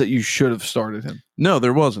evidence that you should have started him. No,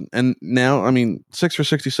 there wasn't. And now, 6 for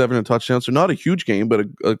 67 and a touchdown. So not a huge game, but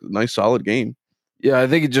a nice, solid game. Yeah, I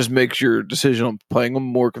think it just makes your decision on playing him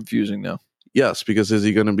more confusing now. Yes, because is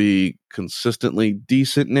he going to be consistently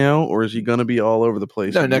decent now, or is he going to be all over the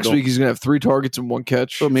place? No, next week he's going to have 3 targets and 1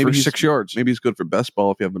 catch for 6 yards. Maybe he's good for best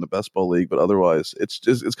ball if you have him in a best ball league, but otherwise,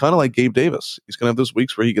 it's kind of like Gabe Davis. He's going to have those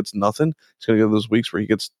weeks where he gets nothing. He's going to have those weeks where he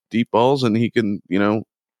gets deep balls, and he can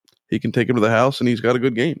take him to the house, and he's got a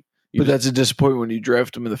good game. But that's a disappointment when you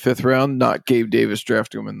draft him in the 5th round, not Gabe Davis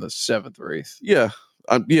drafting him in the 7th or 8th. Yeah,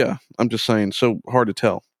 I'm just saying, so hard to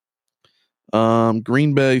tell.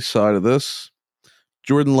 Green Bay side of this,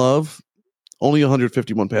 Jordan Love, only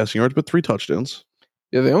 151 passing yards, but 3 touchdowns.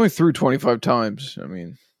 Yeah, they only threw 25 times.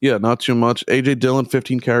 Yeah, not too much. A.J. Dillon,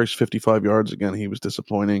 15 carries, 55 yards. Again, he was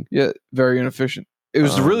disappointing. Yeah, very inefficient. It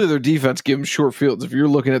was really their defense giving short fields. If you're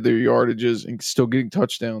looking at their yardages and still getting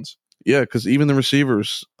touchdowns. Yeah, because even the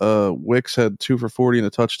receivers, Wicks had 2 for 40 and a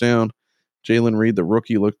touchdown. Jalen Reed, the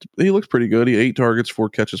rookie, looked pretty good. He had 8 targets, 4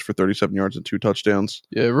 catches for 37 yards and 2 touchdowns.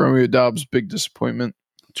 Yeah, Romeo Doubs, big disappointment.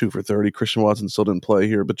 2 for 30. Christian Watson still didn't play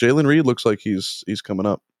here, but Jalen Reed looks like he's coming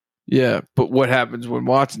up. Yeah, but what happens when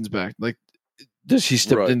Watson's back? Like, does he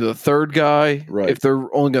step into the third guy? Right. If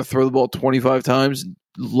they're only going to throw the ball 25 times,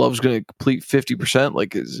 Love's going to complete 50%.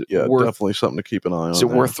 Like, is it worth, definitely something to keep an eye on. Is it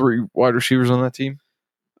worth 3 wide receivers on that team?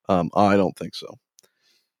 I don't think so.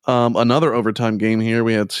 Another overtime game here.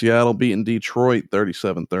 We had Seattle beating Detroit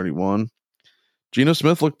 37-31. Geno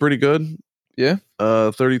Smith looked pretty good. Yeah.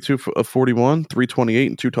 32 of 41, 328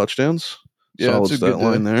 and 2 touchdowns. Yeah, solid stat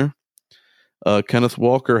line there. Kenneth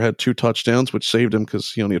Walker had 2 touchdowns, which saved him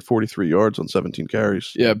because he only had 43 yards on 17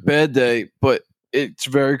 carries. Yeah, bad day, but it's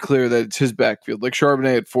very clear that it's his backfield. Like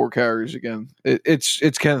Charbonnet had 4 carries again.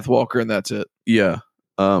 It's Kenneth Walker, and that's it. Yeah.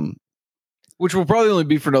 Which will probably only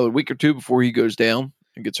be for another week or 2 before he goes down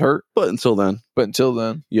and gets hurt. But until then.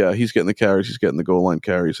 Yeah, he's getting the carries. He's getting the goal line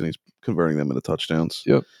carries, and he's converting them into touchdowns.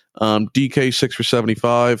 Yep. DK 6 for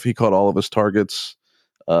 75. He caught all of his targets.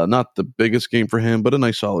 Not the biggest game for him, but a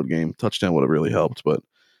nice solid game. Touchdown would have really helped, but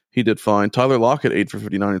he did fine. Tyler Lockett 8 for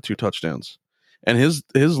 59 and 2 touchdowns. And his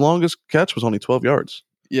longest catch was only 12 yards.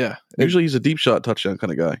 Yeah. Usually he's a deep shot touchdown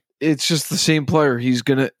kind of guy. It's just the same player. He's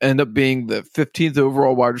going to end up being the 15th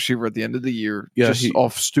overall wide receiver at the end of the year. Yeah,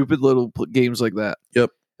 off stupid little games like that.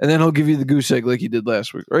 Yep. And then he'll give you the goose egg like he did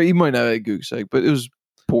last week. Or he might not have a goose egg, but it was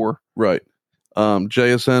poor. Right.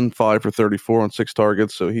 JSN 5 for 34 on 6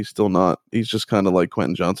 targets, so he's still not. He's just kind of like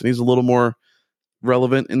Quentin Johnson. He's a little more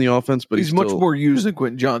relevant in the offense, but he's much more used than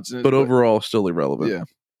Quentin Johnson. But overall, still irrelevant. Yeah.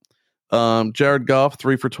 Jared Goff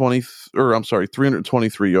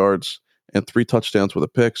 323 yards and 3 touchdowns with a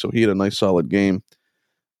pick, so he had a nice solid game.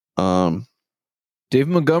 David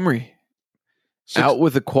Montgomery out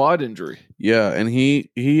with a quad injury. Yeah, and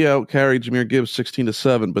he out carried Jahmyr Gibbs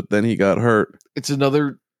 16-7, but then he got hurt. It's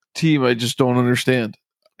another team I just don't understand.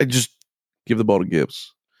 I just give the ball to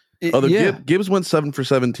Gibbs. Gibbs went 7 for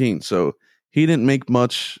 17, so he didn't make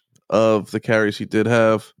much of the carries he did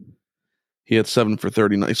have. He had 7 for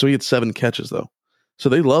 39, so he had 7 catches though. So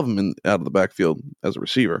they love him out of the backfield as a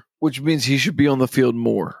receiver, which means he should be on the field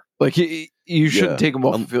more. Like you shouldn't take him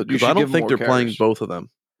off the field. I don't think they're playing both of them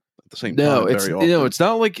at the same time. It's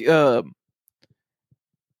not like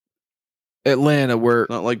Atlanta where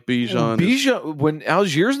not like Bijan. When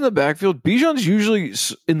Algier's in the backfield, Bijan's usually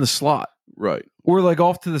in the slot, right, or like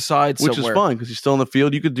off to the side, which is fine because he's still in the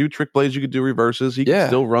field. You could do trick plays, you could do reverses. He can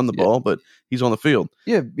still run the ball, but he's on the field.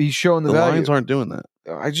 Yeah, he's showing the value. Lions aren't doing that.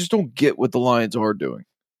 I just don't get what the Lions are doing.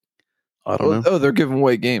 I don't know. Oh, they're giving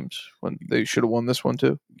away games when they should have won this one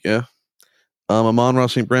too. Yeah. Amon-Ra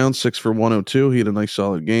St. Brown 6 for 102. He had a nice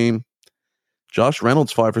solid game. Josh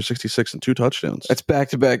Reynolds 5 for 66 and 2 touchdowns. That's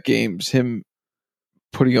back-to-back games. Him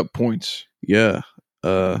putting up points. Yeah.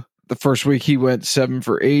 The first week he went 7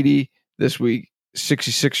 for 80. This week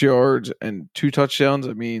 66 yards and 2 touchdowns.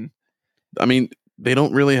 I mean, they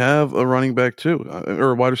don't really have a running back too,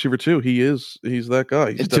 or a wide receiver too. He's that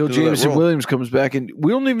guy. He until stepped into that Jameson role. Williams comes back, and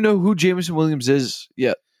we don't even know who Jameson Williams is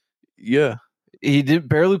yet. Yeah. He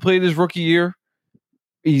barely played his rookie year.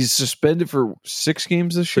 He's suspended for 6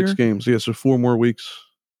 games this year. 6 games. Yeah, so 4 more weeks.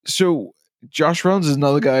 So Josh Reynolds is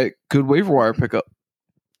another guy, good waiver wire pickup.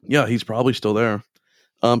 Yeah, he's probably still there.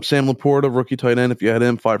 Sam Laporta, rookie tight end. If you had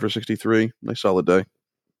him, 5 for 63. Nice solid day.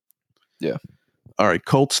 Yeah. All right,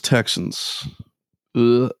 Colts, Texans.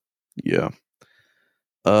 Yeah.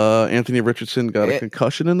 Anthony Richardson got a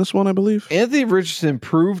concussion in this one, I believe. Anthony Richardson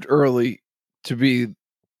proved early to be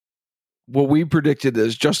what we predicted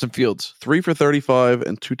as Justin Fields. 3 for 35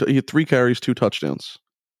 and he had 3 carries, 2 touchdowns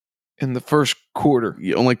in the first quarter.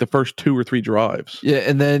 Yeah, on like the first 2 or 3 drives. Yeah,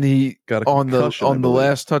 and then he got a concussion on the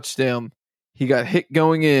last touchdown. He got hit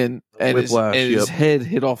going in, and his head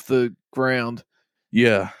hit off the ground.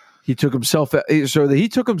 Yeah, he took himself out. So he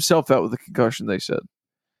took himself out with a concussion. They said.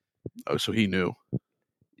 Oh, so he knew.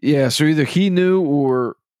 Yeah, so either he knew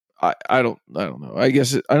or I don't know. I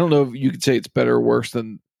guess I don't know if you could say it's better or worse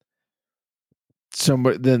than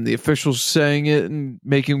the officials saying it and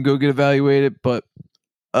make him go get evaluated. But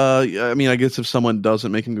I mean, I guess if someone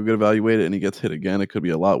doesn't make him go get evaluated and he gets hit again, it could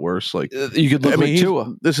be a lot worse. Like you could look like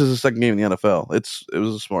Tua. This is his second game in the NFL. It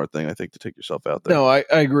was a smart thing, I think, to take yourself out there. No, I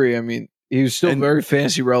agree. I mean, he was still very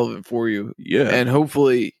fantasy relevant for you. Yeah, and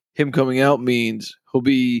hopefully him coming out means he'll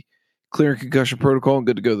be clearing concussion protocol and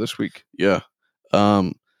good to go this week. Yeah.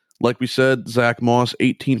 Like we said, Zach Moss,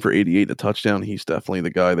 18 for 88, a touchdown. He's definitely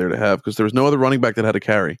the guy there to have because there was no other running back that had a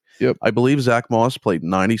carry. Yep. I believe Zach Moss played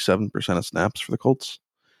 97% of snaps for the Colts.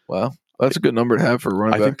 Wow. That's a good number to have for a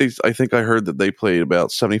running back. I think I heard that they played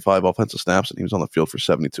about 75 offensive snaps and he was on the field for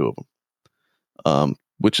 72 of them,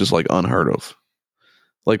 which is like unheard of.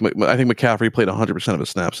 Like I think McCaffrey played 100% of his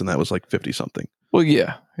snaps and that was like 50 something. Well,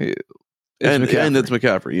 yeah. And it's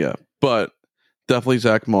McCaffrey, yeah. But definitely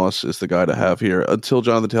Zach Moss is the guy to have here until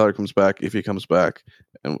Jonathan Taylor comes back, if he comes back.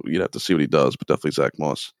 And you'd have to see what he does, but definitely Zach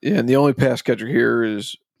Moss. Yeah, and the only pass catcher here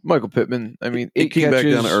is Michael Pittman. I mean, 8 came catches,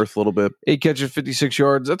 back down to earth a little bit. 8 catches, 56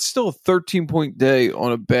 yards. That's still a 13-point day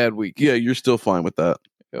on a bad week. Yeah, you're still fine with that.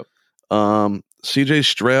 Yep. CJ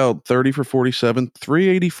Stroud, 30 for 47,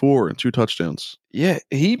 384 and 2 touchdowns. Yeah,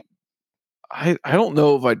 I don't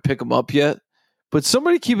know if I'd pick him up yet. But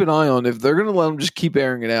somebody keep an eye on if they're going to let him just keep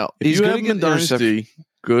airing it out. He's going to get Dynasty.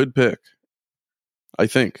 Good pick, I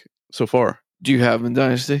think, so far. Do you have him in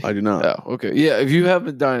Dynasty? I do not. Oh, okay. Yeah, if you have him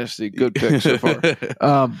in Dynasty, good pick so far.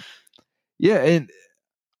 Yeah, and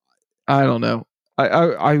I don't know.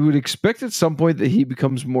 I would expect at some point that he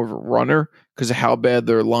becomes more of a runner because of how bad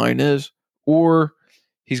their line is, or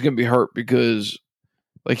he's going to be hurt because,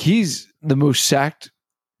 like, he's the most sacked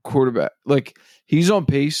quarterback. Like, he's on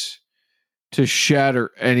pace to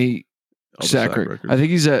shatter any sack record. I think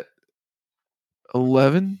he's at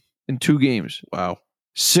 11 in 2 games. Wow.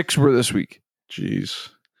 6 were this week. Jeez.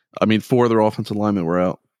 I mean, 4 of their offensive linemen were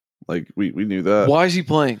out. Like, we knew that. Why is he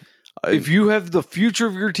playing? If you have the future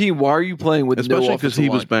of your team, why are you playing with no offensive line? Especially because he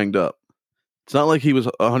was banged up. It's not like he was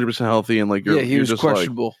 100% healthy and like he was just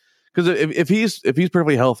questionable. Because if he's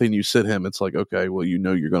perfectly healthy and you sit him, it's like, okay, well, you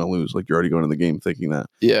know you're going to lose. Like, you're already going in the game thinking that.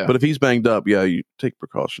 Yeah. But if he's banged up, yeah, you take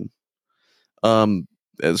precaution.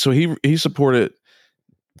 So he supported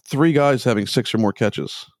 3 guys having 6 or more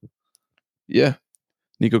catches. Yeah.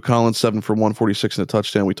 Nico Collins, 7 for 146 and a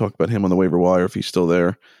touchdown. We talked about him on the waiver wire if he's still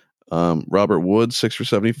there. Robert Woods, 6 for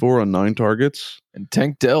 74 on 9 targets. And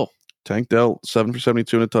Tank Dell, 7 for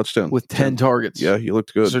 72 and a touchdown. With 10 targets. Yeah, he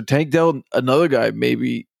looked good. So Tank Dell, another guy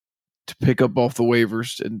maybe to pick up off the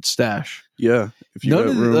waivers and stash. Yeah. If you got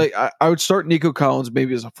room. I would start Nico Collins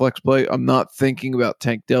maybe as a flex play. I'm not thinking about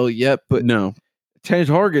Tank Dell yet, but no. 10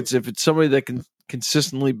 targets, if it's somebody that can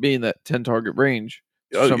consistently be in that 10 target range,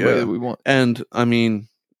 somebody that we want. And I mean,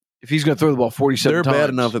 if he's going to throw the ball 47 they're times. bad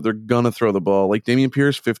enough that they're going to throw the ball. Like Dameon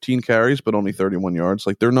Pierce, 15 carries, but only 31 yards.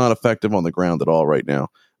 Like they're not effective on the ground at all right now.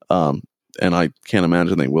 And I can't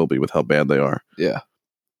imagine they will be with how bad they are. Yeah.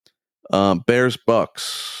 Bears,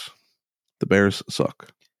 Bucks. The Bears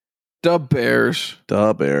suck. The Bears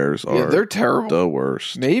are they're terrible. The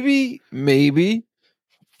worst. Maybe.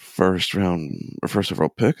 First overall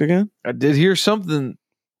pick again? I did hear something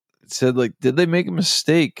that said, like, did they make a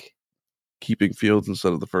mistake? Keeping Fields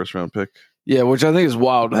instead of the first round pick. Yeah, which I think is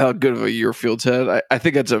wild how good of a year Fields had. I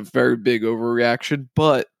think that's a very big overreaction,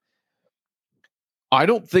 but I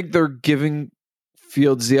don't think they're giving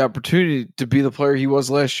Fields the opportunity to be the player he was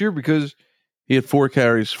last year because He had 4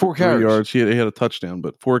 carries for 4 carries. 3 yards. He had a touchdown,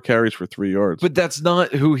 but 4 carries for 3 yards. But that's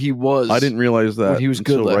not who he was. I didn't realize that when he was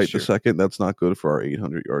good until last right year. the second. That's not good for our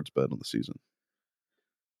 800 yards bet on the season.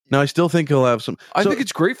 Now, I still think he'll have some. I think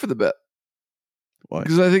it's great for the bet. Why?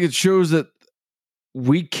 Because I think it shows that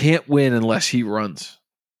we can't win unless he runs.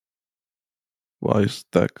 Why is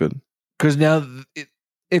that good? Because now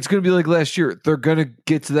it's going to be like last year. They're going to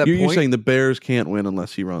get to that point. You're saying the Bears can't win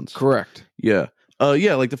unless he runs. Correct. Yeah.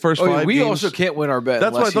 Yeah, like the first 5 we games. also can't win our bet.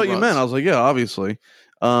 That's what I thought you runs. meant. I was like, yeah, obviously.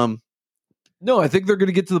 No, I think they're going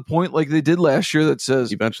to get to the point like they did last year that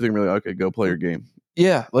says, Eventually, they're going to be like, okay, go play your game.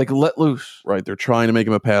 yeah, like let loose. Right. They're trying to make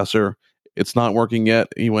him a passer. It's not working yet.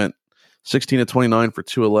 He went 16 to 29 for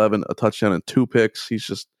 211, a touchdown and 2 picks.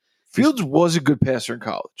 Fields was a good passer in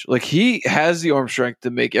college. Like he has the arm strength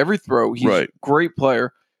to make every throw. He's Right. a great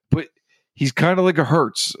player, but he's kind of like a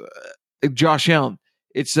Hurts, like Josh Allen.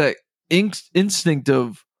 It's that instinct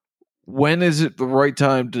of when is it the right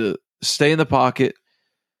time to stay in the pocket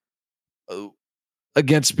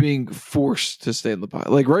against being forced to stay in the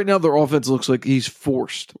pocket. Like right now, their offense looks like he's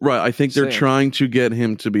forced. Right. I think they're Same. trying to get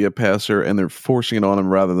him to be a passer, and they're forcing it on him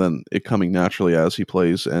rather than it coming naturally as he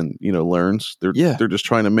plays and learns. They're just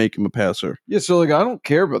trying to make him a passer. Yeah. So like, I don't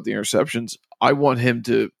care about the interceptions. I want him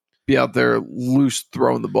to be out there loose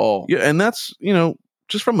throwing the ball. Yeah, and that's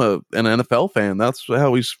just from an NFL fan, that's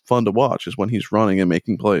how he's fun to watch is when he's running and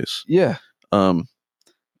making plays. Yeah.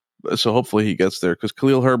 So hopefully he gets there because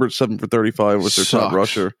Khalil Herbert 7 for 35 was their top Sucks.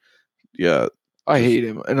 rusher. Yeah, I hate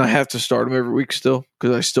him, and I have to start him every week still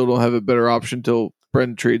because I still don't have a better option until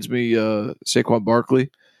Brendan trades me Saquon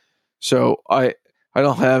Barkley. So I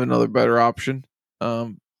don't have another better option.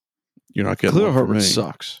 you're not getting Khalil one for Herbert me.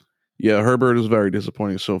 sucks. Yeah, Herbert is very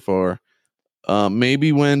disappointing so far.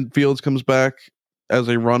 Maybe when Fields comes back as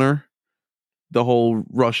a runner, the whole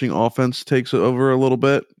rushing offense takes over a little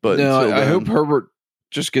bit. But No, until I then, hope Herbert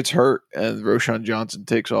just gets hurt and Roshan Johnson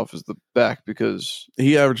takes off as the back because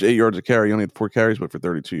he averaged 8 yards a carry. He only had 4 carries, but for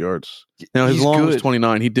 32 yards. Now his he's long was good.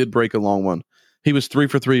 29. He did break a long one. He was 3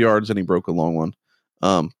 for 3 yards and he broke a long one.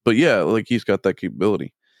 But yeah, like he's got that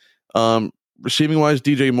capability. Receiving wise,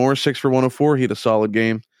 DJ Moore 6 for 104. He had a solid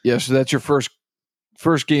game. Yeah, so that's your first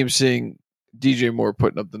game seeing DJ Moore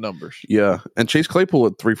putting up the numbers. Yeah, and Chase Claypool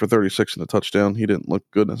had 3 for 36 in a touchdown. He didn't look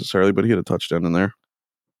good necessarily, but he had a touchdown in there.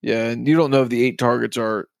 Yeah, and you don't know if the 8 targets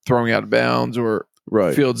are throwing out of bounds or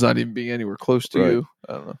Right. Fields not even being anywhere close to Right. you.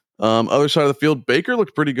 I don't know. Other side of the field, Baker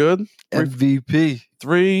looked pretty good. MVP.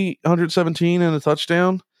 317 and a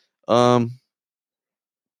touchdown.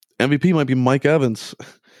 MVP might be Mike Evans.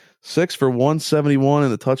 6 for 171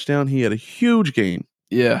 and a touchdown. He had a huge game.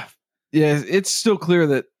 Yeah. Yeah, it's still clear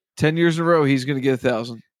that 10 years in a row he's going to get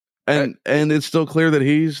 1,000. And it's still clear that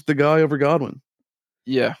he's the guy over Godwin.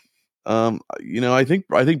 Yeah. I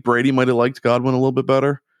think Brady might have liked Godwin a little bit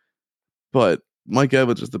better, but Mike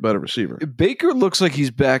Evans is the better receiver. Baker looks like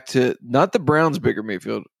he's back to not the Browns Baker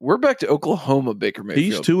Mayfield. We're back to Oklahoma Baker Mayfield.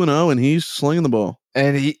 He's 2-0 and he's slinging the ball.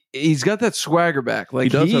 And he's got that swagger back. Like He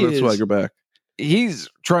does have that swagger back. He's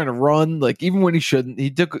trying to run, like even when he shouldn't. He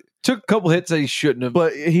took a couple hits that he shouldn't have.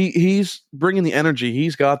 But he's bringing the energy.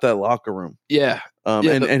 He's got that locker room. Yeah.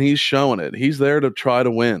 And he's showing it. He's there to try to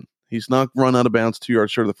win. He's not run out of bounds 2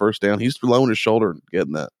 yards short of the first down. He's lowering his shoulder and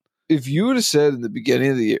getting that. If you would have said in the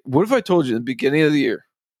beginning of the year, what if I told you in the beginning of the year,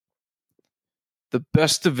 the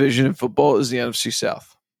best division in football is the NFC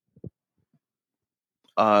South?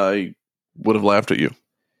 I would have laughed at you.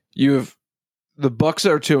 You have the Bucks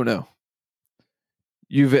that are 2-0.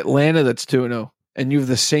 You have Atlanta that's 2-0. And you have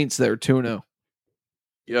the Saints that are 2-0.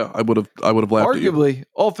 Yeah, I would have laughed at you. Arguably,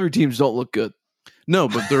 all 3 teams don't look good. No,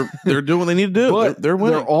 but they're doing what they need to do. But they're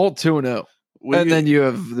winning. They're all 2-0. And then you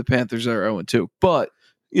have the Panthers that are 0-2. But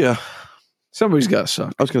yeah, somebody's got to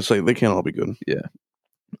suck. I was going to say they can't all be good. Yeah.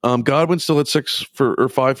 Godwin still at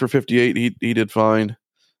 5 for 58. He did fine.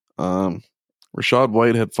 Rashad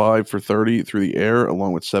White had 5 for 30 through the air,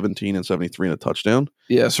 along with 17 and 73 and a touchdown.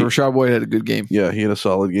 Yeah, so Rashad White had a good game. Yeah, he had a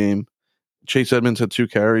solid game. Chase Edmonds had 2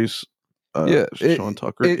 carries. Sean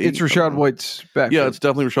Tucker. It's Rashad White's back. Yeah, it's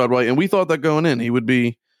definitely Rashad White, and we thought that going in, he would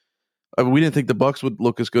be. We didn't think the Bucks would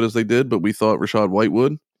look as good as they did, but we thought Rashad White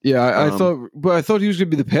would. Yeah, I thought he was going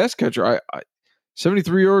to be the pass catcher.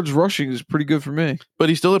 73 yards rushing is pretty good for me. But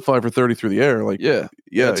he still had 5 for 30 through the air. Like yeah,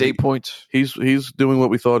 it's 8 points. He's doing what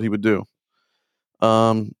we thought he would do.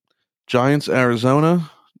 Giants, Arizona.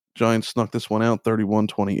 Giants snuck this one out,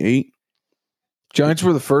 31-28. Giants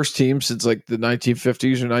were the first team since like the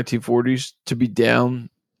 1950s or 1940s to be down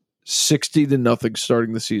 60-0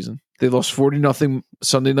 starting the season. They lost 40-0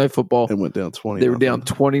 Sunday Night Football. And went down 20. They were down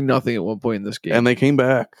 20-0 at one point in this game. And they came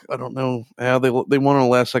back. I don't know how they won on a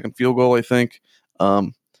last second field goal, I think.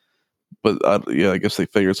 But I guess they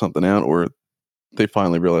figured something out, or they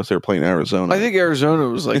finally realized they were playing Arizona. I think Arizona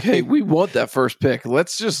was like, hey, we want that first pick.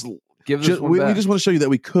 Let's just give this one back. We just want to show you that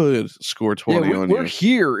we could score 20 on you. We're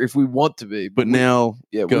here if we want to be. But now,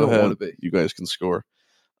 we go don't ahead. want to be. You guys can score.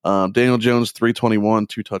 Daniel Jones, 321,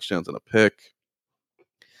 2 touchdowns and a pick.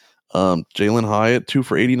 Jalen Hyatt, 2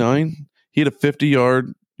 for 89. He had a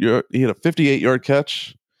 58-yard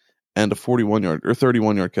catch and a 41-yard or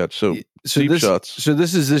 31-yard catch. So deep shots. So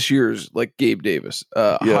this is this year's like Gabe Davis.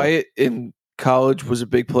 Hyatt in college was a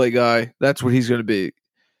big play guy. That's what he's going to be.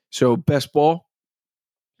 So best ball,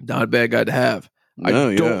 not a bad guy to have. I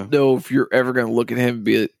don't know if you're ever going to look at him and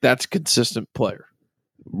be like, that's a consistent player.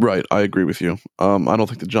 Right, I agree with you. I don't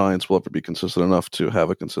think the Giants will ever be consistent enough to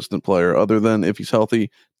have a consistent player, other than if he's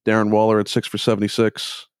healthy. Darren Waller at 6 for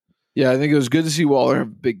 76. Yeah, I think it was good to see Waller have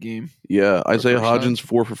a big game. Yeah, Isaiah Hodgins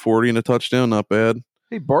 4 for 40 and a touchdown, not bad.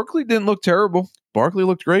 Hey, Barkley didn't look terrible. Barkley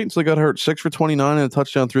looked great until he got hurt. 6 for 29 and a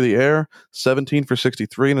touchdown through the air. 17 for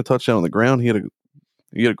 63 and a touchdown on the ground. He had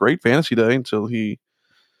a great fantasy day until he.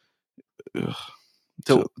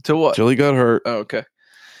 Till what? Till he got hurt. Oh, okay.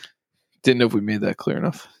 Didn't know if we made that clear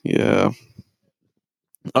enough. Yeah.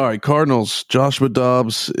 All right, Cardinals. Joshua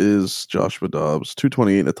Dobbs is Joshua Dobbs.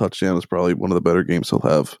 228 and a touchdown is probably one of the better games he'll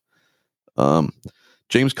have.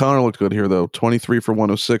 James Conner looked good here, though. 23 for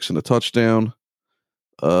 106 and a touchdown.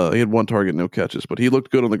 He had 1 target, no catches, but he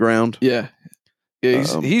looked good on the ground. Yeah. Yeah,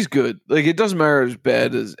 he's good. Like, it doesn't matter as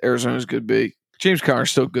bad as Arizona's could be. James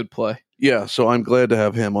Conner's still good play. Yeah, so I'm glad to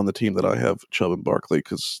have him on the team that I have, Chubb and Barkley,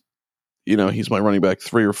 because he's my running back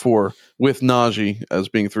 3 or 4 with Najee as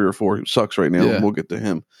being 3 or 4, who sucks right now. Yeah. We'll get to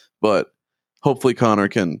him. But hopefully Connor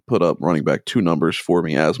can put up running back 2 numbers for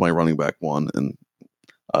me as my running back 1. And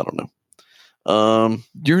I don't know.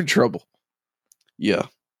 You're in trouble. Yeah.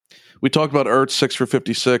 We talked about Ertz, 6 for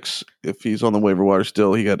 56. If he's on the waiver wire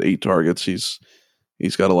still, he got 8 targets. He's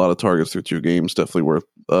got a lot of targets through 2 games. Definitely worth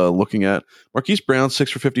looking at. Marquise Brown,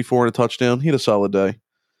 6 for 54 and a touchdown. He had a solid day.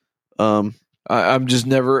 I'm just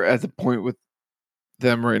never at the point with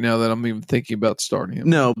them right now that I'm even thinking about starting him.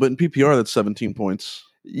 No, but in PPR, that's 17 points.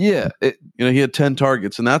 Yeah. He had 10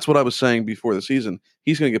 targets, and that's what I was saying before the season.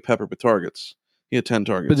 He's going to get peppered with targets. He had 10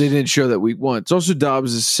 targets. But they didn't show that week 1. It's also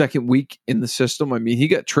Dobbs' second week in the system. I mean, he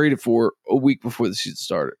got traded for a week before the season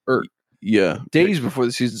started. Or days before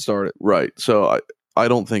the season started. Right. So I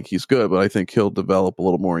don't think he's good, but I think he'll develop a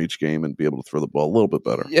little more each game and be able to throw the ball a little bit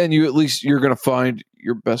better. Yeah, and you're going to find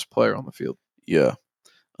your best player on the field. Yeah.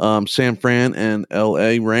 San Fran and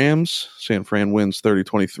LA Rams. San Fran wins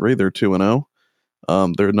 30-23. They're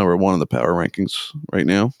 2-0. They're number 1 in the power rankings right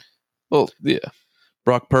now. Well, yeah.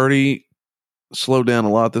 Brock Purdy slowed down a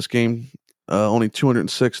lot this game. Only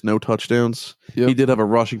 206, no touchdowns. Yep. He did have a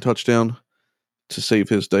rushing touchdown to save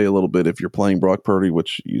his day a little bit if you're playing Brock Purdy,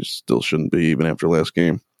 which you still shouldn't be even after last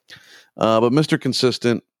game. But Mr.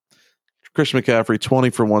 Consistent, Christian McCaffrey, 20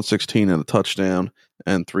 for 116 and a touchdown,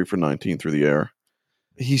 and 3 for 19 through the air.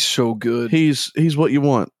 He's so good. He's what you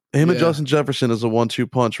want. Him and Justin Jefferson is a 1-2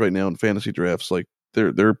 punch right now in fantasy drafts. Like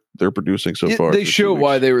they're producing so far. They show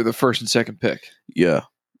why they were the first and second pick. Yeah.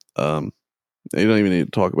 You don't even need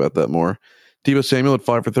to talk about that more. Deebo Samuel had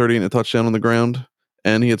 5 for 30 and a touchdown on the ground,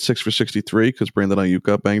 and he had 6 for 63 because Brandon Ayuk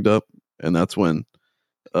got banged up, and that's when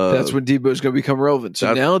Deebo's going to become relevant.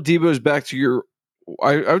 So now Deebo's back to your.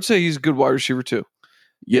 I would say he's a good wide receiver too.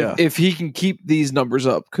 Yeah, if he can keep these numbers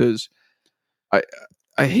up, because I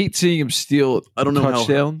hate seeing him steal. I don't know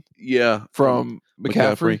touchdown. From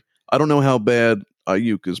McCaffrey. I don't know how bad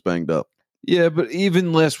Ayuk is banged up. Yeah, but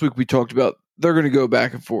even last week we talked about they're going to go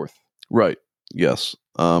back and forth. Right. Yes.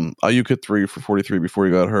 Ayuk hit 3 for 43 before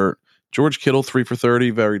he got hurt. George Kittle 3 for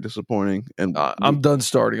 30, very disappointing. And I'm done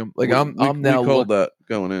starting him. Like I'm now called that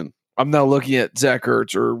going in. I'm now looking at Zach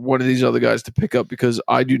Ertz or one of these other guys to pick up because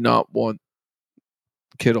I do not want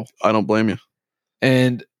Kittle. I don't blame you.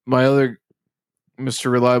 And my other Mr.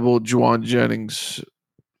 Reliable, Juwan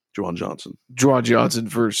Johnson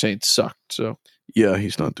for Saints sucked. So yeah,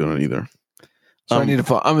 he's not doing it either. So I need to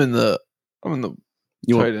find. I'm in the.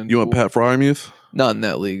 You want Pat Fryermuth? Not in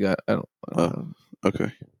that league. I don't.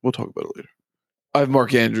 Okay, we'll talk about it later. I have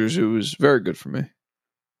Mark Andrews, who was very good for me.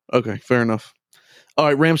 Okay, fair enough. All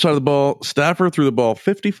right, Rams side of the ball. Stafford threw the ball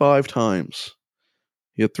 55 times.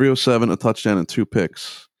 He had 307, a touchdown, and 2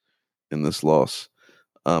 picks in this loss.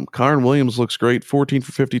 Kyron Williams looks great. 14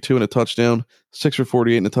 for 52 and a touchdown. 6 for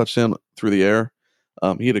 48 and a touchdown through the air.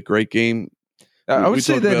 He had a great game. I would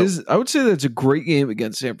say talked about- I would say that's a great game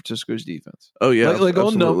against San Francisco's defense. Oh yeah, like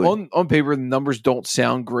absolutely. on paper, the numbers don't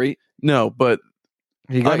sound great. No, but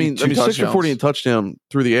He got 6 touchdowns. for 40 and touchdown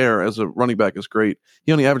through the air as a running back is great.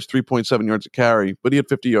 He only averaged 3.7 yards a carry, but he had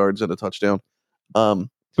 50 yards and a touchdown. But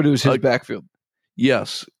it was his backfield.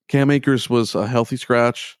 Yes, Cam Akers was a healthy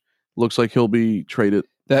scratch. Looks like he'll be traded.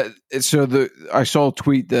 I saw a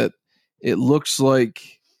tweet that it looks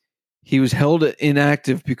like he was held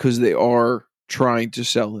inactive because they are trying to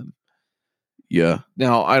sell him. Yeah.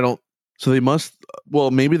 Now I don't. So they must.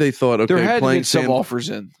 Well, maybe they thought, okay, There had to playing be some offers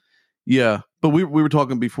in. Yeah, but we were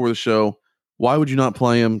talking before the show. Why would you not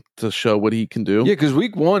play him to show what he can do? Yeah, because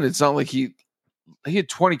week 1, it's not like he had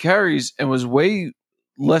 20 carries and was way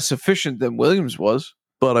less efficient than Williams was.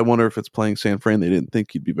 But I wonder if it's playing San Fran. They didn't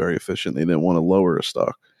think he'd be very efficient. They didn't want to lower his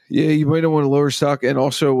stock. Yeah, you might not want to lower stock, and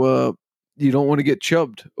also you don't want to get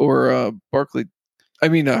chubbed or Barkley. I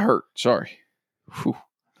mean, hurt. Sorry. Whew.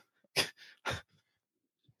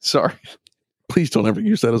 Sorry. Please don't ever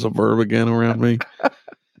use that as a verb again around me.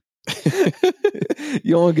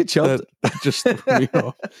 You don't want to get chubbed? That just threw me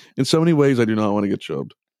off. In so many ways, I do not want to get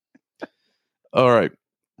chubbed. All right.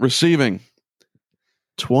 Receiving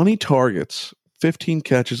 20 targets, 15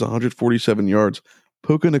 catches, 147 yards.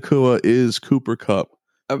 Puka Nacua is Cooper Kupp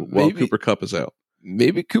while Cooper Kupp is out.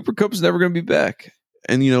 Maybe Cooper Kupp's never going to be back.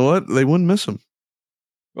 And you know what? They wouldn't miss him.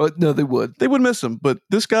 Well, no, they would. They would miss him, but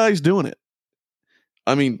this guy's doing it.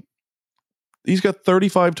 I mean, he's got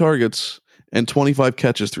 35 targets and 25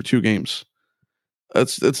 catches through 2 games.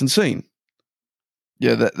 That's insane.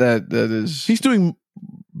 Yeah, that is. He's doing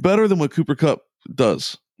better than what Cooper Kupp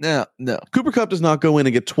does. No. Cooper Kupp does not go in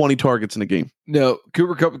and get 20 targets in a game. No,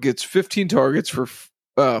 Cooper Kupp gets 15 targets for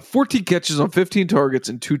 14 catches on 15 targets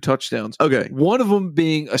and 2 touchdowns. Okay. One of them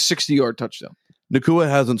being a 60-yard touchdown. Nacua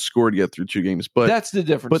hasn't scored yet through 2 games, but that's the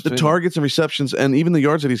difference. But the targets and receptions and even the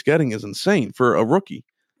yards that he's getting is insane for a rookie.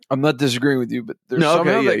 I'm not disagreeing with you, but there's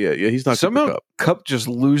He's not somehow Cooper Kupp. Kupp just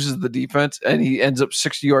loses the defense and he ends up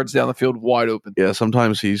 60 yards down the field wide open. Yeah,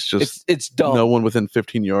 sometimes he's just it's dumb. No one within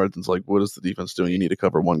 15 yards. And it's like, what is the defense doing? You need to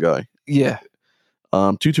cover one guy. Yeah.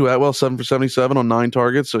 Tutu Atwell 7 for 77 on 9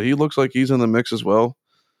 targets, so he looks like he's in the mix as well.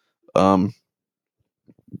 The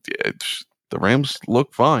Rams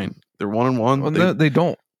look fine. They're 1-1. Well, they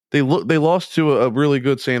don't. They lost to a really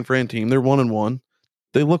good San Fran team. They're 1-1.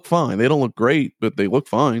 They look fine. They don't look great, but they look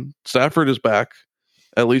fine. Stafford is back,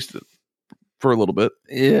 at least for a little bit.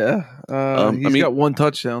 Yeah, he's got 1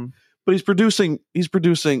 touchdown, but he's producing.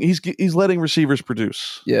 He's letting receivers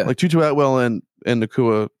produce. Yeah, like Tutu Atwell and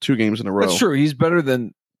Nacua 2 games in a row. That's true. He's better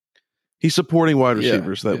than. He's supporting wide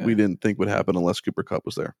receivers that we didn't think would happen unless Cooper Kupp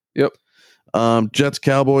was there. Yep. Jets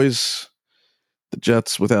Cowboys. The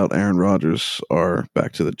Jets without Aaron Rodgers are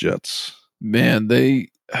back to the Jets. Man, they.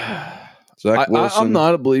 Zach Wilson. I'm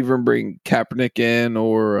not a believer in bringing Kaepernick in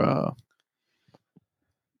or.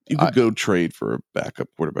 You could go trade for a backup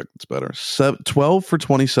quarterback that's better. 12 for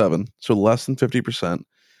 27, so less than 50%.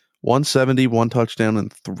 170, 1 touchdown,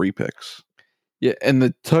 and 3 picks. Yeah, and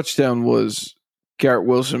the touchdown was Garrett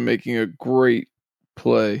Wilson making a great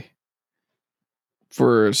play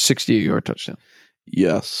for a 68-yard touchdown.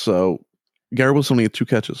 Yes, so Garrett Wilson only had 2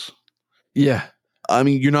 catches. Yeah. I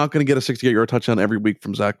mean, you're not going to get a 68-yard touchdown every week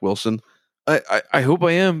from Zach Wilson. I hope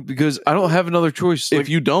I am because I don't have another choice. If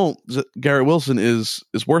you don't, Garrett Wilson is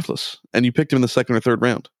worthless, and you picked him in the 2nd or 3rd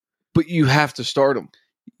round. But you have to start him.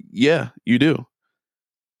 Yeah, you do.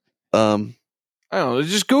 I don't know.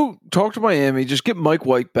 Just go talk to Miami. Just get Mike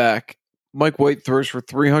White back. Mike White throws for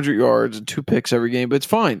 300 yards and 2 picks every game, but it's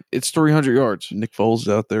fine. It's 300 yards. Nick Foles is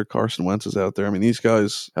out there. Carson Wentz is out there. I mean, these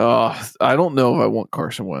guys. I don't know if I want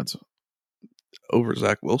Carson Wentz over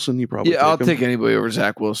Zach Wilson. You probably I'll take anybody over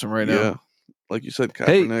Zach Wilson right now. Yeah. Like you said,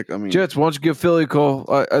 Kaepernick. I mean, Jets, why don't you give Philly a call?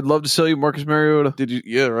 I'd love to sell you Marcus Mariota. Did you?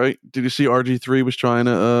 Yeah, right. Did you see RG3 was trying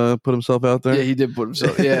to put himself out there? Yeah, he did put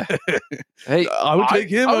himself. Yeah. Hey, I would take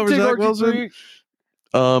him over Zach Wilson.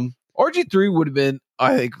 RG3 would have been,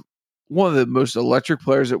 I think, one of the most electric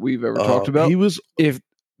players that we've ever talked about. He was, if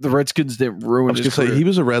the Redskins didn't ruin his career. He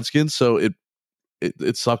was a Redskin, so it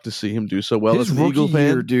sucked to see him do so well. His as an Eagle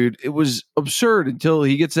fan, year, dude, it was absurd until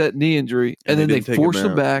he gets that knee injury, and then they forced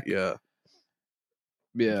him back. Yeah.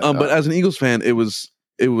 Yeah. But as an Eagles fan, it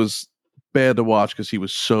was bad to watch because he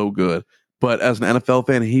was so good. But as an NFL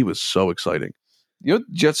fan, he was so exciting. You know what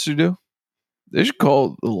the Jets should do? They should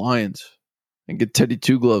call the Lions and get Teddy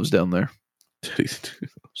Two Gloves down there.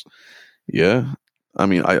 Yeah. I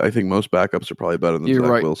mean, I think most backups are probably better than You're Zach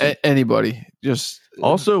right. Wilson. Anybody. Just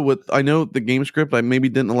also, I know the game script, I maybe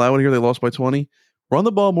didn't allow it here. They lost by 20. Run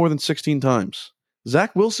the ball more than 16 times.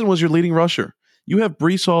 Zach Wilson was your leading rusher. You have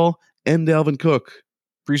Breece Hall and Dalvin Cook.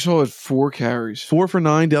 Brees Hall had 4 carries. 4 for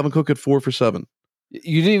 9. Dalvin Cook had 4 for 7.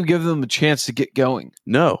 You didn't even give them a chance to get going.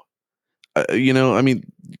 No. I mean,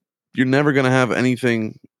 you're never going to have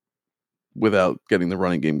anything without getting the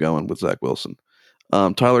running game going with Zach Wilson.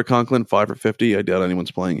 Tyler Conklin, 5 for 50. I doubt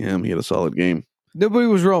anyone's playing him. He had a solid game. Nobody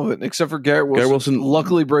was relevant except for Garrett Wilson. Garrett Wilson,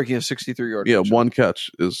 luckily breaking a 63-yard touchdown. touchdown. One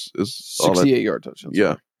catch is 68-yard touchdown.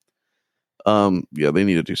 Yeah. They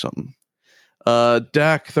need to do something.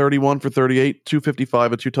 Dak, 31 for 38,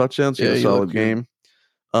 255 and 2 touchdowns. He had a solid game.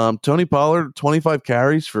 Tony Pollard, 25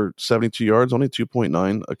 carries for 72 yards, only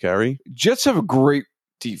 2.9 a carry. Jets have a great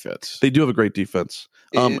defense. They do have a great defense.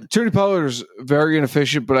 Tony Pollard is very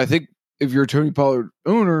inefficient, but I think if you're a Tony Pollard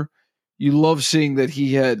owner, you love seeing that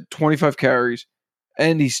he had 25 carries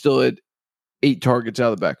and he still had 8 targets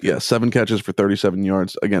out of the backfield. Yeah, 7 catches for 37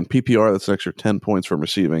 yards. Again, PPR, that's an extra 10 points from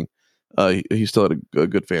receiving. He still had a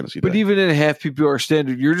good fantasy day. But even in a half PPR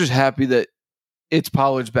standard, you're just happy that it's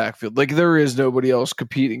Pollard's backfield. Like, there is nobody else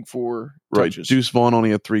competing for touches. Right. Deuce Vaughn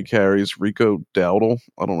only had 3 carries. Rico Dowdle,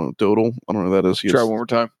 I don't know who that is. Try one more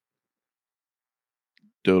time.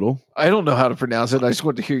 Dodal. I don't know how to pronounce it. I just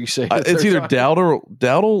want to hear you say it. It's either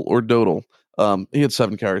Dowdle or Dodal. He had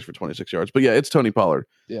 7 carries for 26 yards. But yeah, it's Tony Pollard.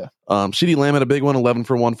 Yeah. CeeDee Lamb had a big one, 11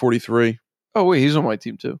 for 143. Oh, wait, he's on my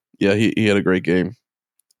team too. Yeah, he had a great game.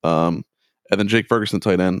 And then Jake Ferguson,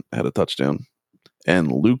 tight end, had a touchdown.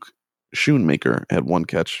 And Luke Schoonmaker had 1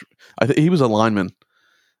 catch. I think he was a lineman.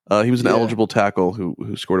 He was an eligible tackle who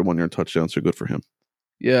scored a 1-yard touchdown, so good for him.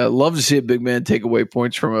 Yeah, love to see a big man take away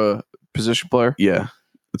points from a position player. Yeah,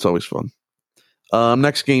 it's always fun.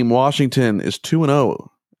 Next game, Washington is 2-0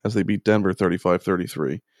 as they beat Denver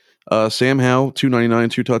 35-33. Sam Howell, 299,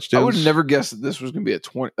 2 touchdowns. I would have never guessed that this was going to be a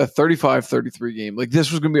 35-33 game. Like,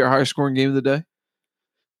 this was going to be our highest scoring game of the day.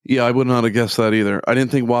 Yeah, I would not have guessed that either. I didn't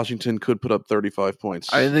think Washington could put up 35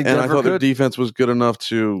 points. I didn't think Denver I thought could. their defense was good enough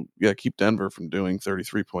to keep Denver from doing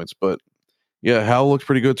 33 points. But yeah, Howell looked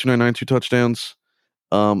pretty good, 299, 2 touchdowns.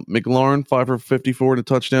 McLaurin, 5 for 54 and a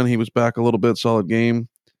touchdown. He was back a little bit, solid game.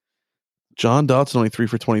 John Dotson, only 3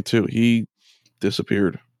 for 22. He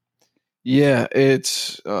disappeared. Yeah,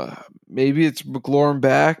 it's maybe it's McLaurin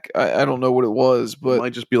back. I don't know what it was, but it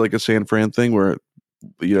might just be like a San Fran thing where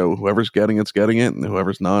whoever's getting it's getting it, and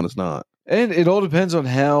whoever's not is not. And it all depends on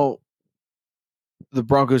how the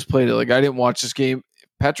Broncos played it. Like, I didn't watch this game.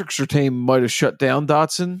 Patrick Surtain might have shut down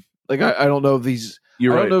Dotson. Like, I don't know if these. I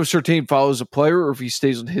don't know if Surtain follows a player or if he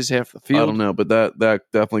stays on his half of the field. I don't know, but that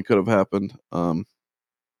definitely could have happened. And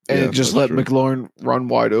it just let McLaurin run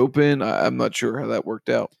wide open. I'm not sure how that worked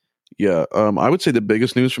out. Yeah, I would say the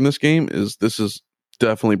biggest news from this game is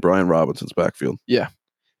definitely Brian Robinson's backfield. Yeah.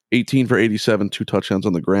 18 for 87, 2 touchdowns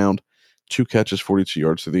on the ground, 2 catches, 42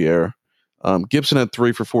 yards through the air. Gibson had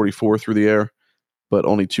 3 for 44 through the air, but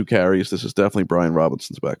only 2 carries. This is definitely Brian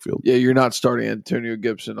Robinson's backfield. Yeah, you're not starting Antonio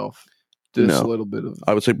Gibson off this little bit of.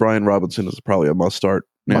 I would say Brian Robinson is probably a must start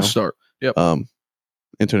now. Must start. Yep.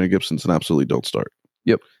 Antonio Gibson's an absolutely don't start.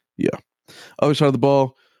 Yep. Yeah. Other side of the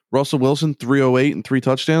ball, Russell Wilson, 308 and 3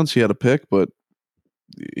 touchdowns. He had a pick, but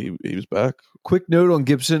he was back. Quick note on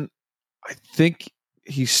Gibson. I think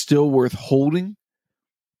he's still worth holding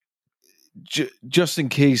just in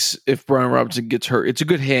case if Brian Robinson gets hurt. It's a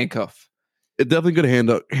good handcuff. It definitely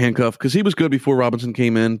good handcuff because he was good before Robinson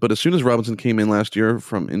came in. But as soon as Robinson came in last year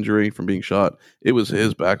from injury, from being shot, it was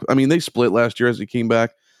his back. I mean, they split last year as he came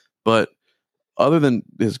back. But other than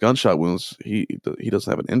his gunshot wounds, he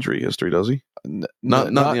doesn't have an injury history, does he? Not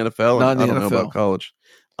in the NFL. Not in the I don't NFL. know about college.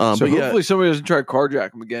 So but hopefully somebody doesn't try to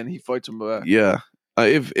carjack him again. He fights him back. Yeah.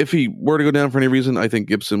 If he were to go down for any reason, I think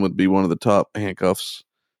Gibson would be one of the top handcuffs.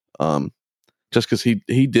 Just because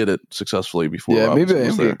he did it successfully before. Yeah, Robinson maybe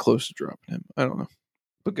was I'm there. getting close to dropping him. I don't know.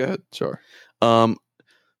 But go ahead. Sorry.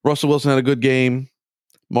 Russell Wilson had a good game.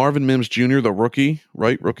 Marvin Mims Jr., the rookie,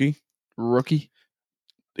 right? Rookie.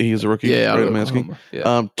 He's a rookie. Yeah, right, I'm asking.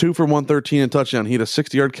 Yeah. 2 for 113 and touchdown. He had a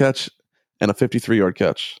 60-yard catch and a 53-yard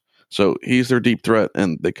catch. So he's their deep threat,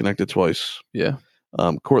 and they connected twice. Yeah.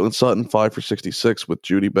 Cortland Sutton, 5 for 66 with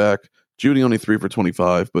Judy back. Judy only 3 for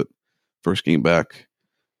 25, but first game back.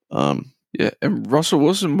 Yeah, and Russell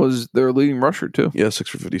Wilson was their leading rusher too. Yeah, 6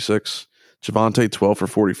 for 56. Javonte, 12 for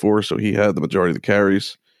 44, so he had the majority of the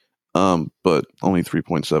carries, but only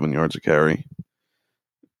 3.7 yards a carry.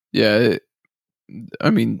 Yeah,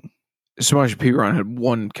 Samaje Perine had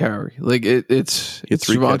 1 carry. Like it's He had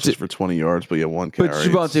 3 catches for 20 yards, but 1 carry. But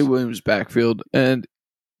Javonte Williams backfield, and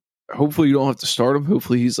hopefully you don't have to start him.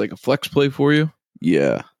 Hopefully he's like a flex play for you.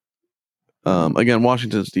 Yeah. Again,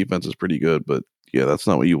 Washington's defense is pretty good, but yeah, that's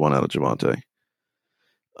not what you want out of Javonte.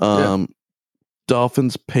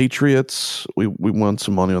 Dolphins, Patriots. We won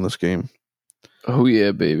some money on this game. Oh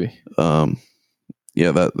yeah, baby.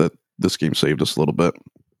 Yeah, that this game saved us a little bit.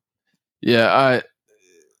 Yeah,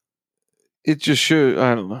 it just should.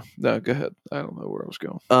 I don't know. No, go ahead. I don't know where I was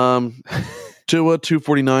going. Tua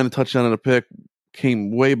 249, a touchdown and a pick,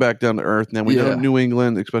 came way back down to earth. Now we know New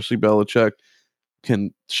England, especially Belichick,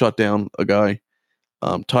 can shut down a guy.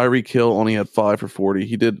 Tyreek Hill only had 5 for 40.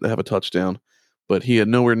 He did have a touchdown, but he had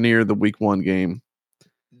nowhere near the Week 1 game.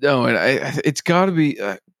 No, and it's got to be.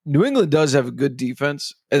 New England does have a good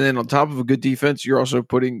defense, and then on top of a good defense, you're also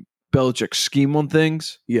putting Belichick's scheme on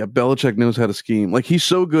things. Yeah, Belichick knows how to scheme. Like, he's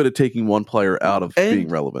so good at taking one player out of being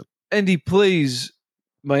relevant. And he plays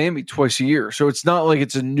Miami twice a year, so it's not like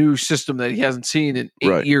it's a new system that he hasn't seen in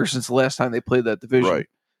 8 years since the last time they played that division. Right.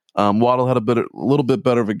 Waddle had a little bit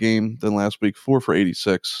better of a game than last week, 4 for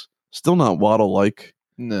 86. Still not Waddle-like.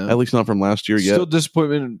 No. At least not from last year yet. Still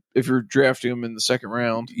disappointment if you're drafting him in the second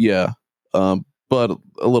round. Yeah. But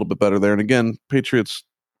a little bit better there. And again, Patriots,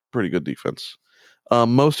 pretty good defense.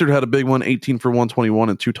 Mostert had a big one, 18 for 121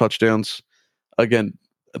 and 2 touchdowns. Again,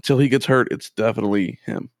 until he gets hurt, it's definitely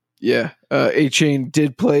him. Yeah. A-Chain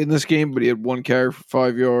did play in this game, but he had 1 carry for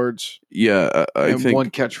 5 yards. Yeah, I think 1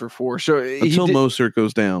 catch for 4. So until Mostert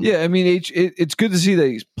goes down. Yeah, I mean, it's good to see that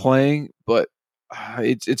he's playing, but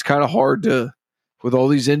it's kind of hard to, with all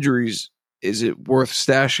these injuries, is it worth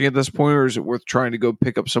stashing at this point, or is it worth trying to go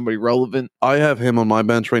pick up somebody relevant? I have him on my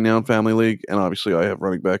bench right now in Family League, and obviously I have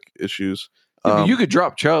running back issues. You could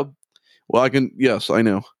drop Chubb. Well, I can. Yes, I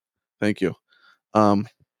know. Thank you.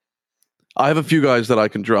 I have a few guys that I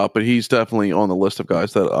can drop, but he's definitely on the list of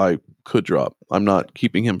guys that I could drop. I'm not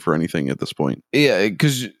keeping him for anything at this point. Yeah,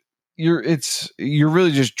 because you're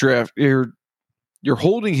really just you're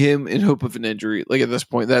holding him in hope of an injury. Like at this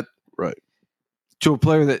point, that right to a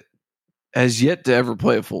player that has yet to ever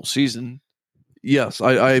play a full season. Yes,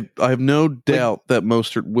 I have no doubt that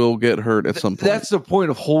Mostert will get hurt at some point. That's the point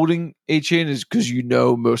of holding A-Chain, is because you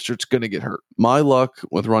know Mostert's going to get hurt. My luck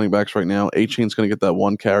with running backs right now, A-Chain's going to get that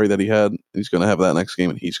 1 carry that he had. He's going to have that next game,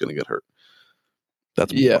 and he's going to get hurt.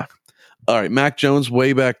 That's my luck. All right, Mac Jones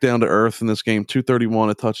way back down to earth in this game, 231,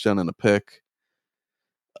 a touchdown and a pick.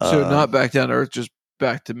 So not back down to earth, just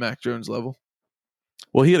back to Mac Jones level.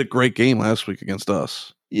 Well, he had a great game last week against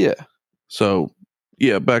us. Yeah. So,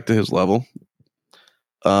 yeah, back to his level.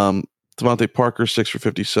 Devontae Parker, 6 for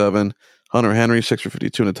 57. Hunter Henry, 6 for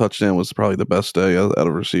 52 and a touchdown, was probably the best day out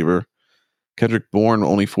of receiver. Kendrick Bourne,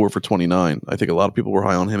 only 4 for 29. I think a lot of people were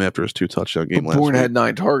high on him after his 2 touchdown game last week. Bourne had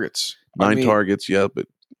 9 targets. 9 targets, yeah, but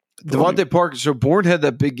Devontae Parker. So Bourne had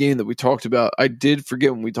that big game that we talked about. I did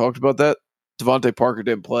forget when we talked about that. Devontae Parker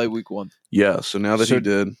didn't play week 1. Yeah, so now that he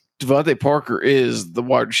did. Devontae Parker is the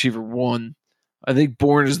wide receiver 1. I think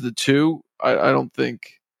Bourne is the 2. I don't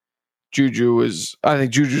think Juju is. I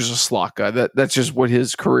think Juju's a slot guy. That's just what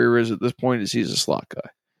his career is at this point. Is he's a slot guy.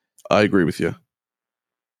 I agree with you.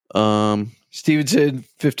 Stevenson,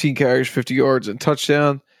 15 carries, 50 yards, and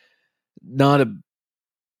touchdown. Not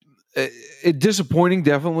a disappointing,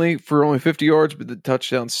 definitely, for only 50 yards, but the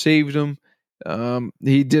touchdown saved him.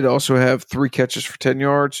 He did also have 3 catches for 10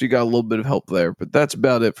 yards, so you got a little bit of help there. But that's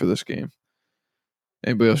about it for this game.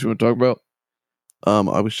 Anybody else you want to talk about?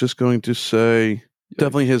 I was just going to say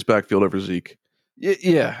definitely his backfield over Zeke.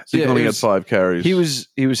 Yeah. Zeke only had 5 carries. He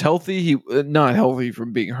was healthy. He not healthy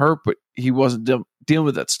from being hurt, but he wasn't dealing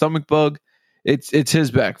with that stomach bug. It's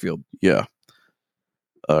his backfield. Yeah.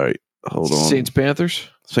 All right. Hold on. Saints Panthers.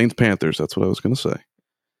 That's what I was going to say.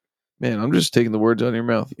 Man, I'm just taking the words out of your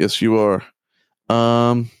mouth. Yes, you are.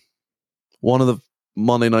 One of the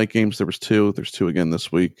Monday night games, there was 2. There's 2 again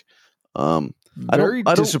this week. Very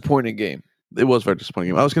disappointing game. It was a very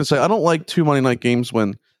disappointing game. I was going to say, I don't like 2 Monday night games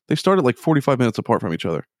when they started like 45 minutes apart from each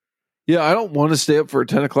other. Yeah, I don't want to stay up for a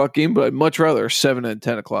 10 o'clock game, but I'd much rather a 7 and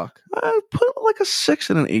 10 o'clock. I put like a 6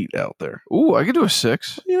 and an 8 out there. Ooh, I could do a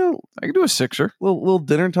 6. You know, I could do a 6er. Little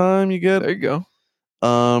dinner time you get. There you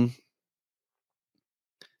go.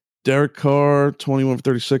 Derek Carr, 21 for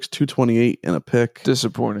 36, 228 and a pick.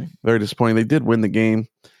 Disappointing. Very disappointing. They did win the game.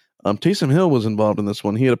 Taysom Hill was involved in this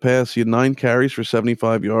one. He had a pass. He had 9 carries for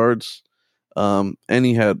 75 yards. And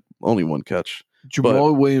he had only 1 catch.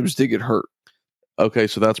 Jamal Williams did get hurt. Okay,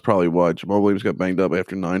 so that's probably why Jamal Williams got banged up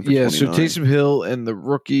after 9 for 29. Yeah, so Taysom Hill and the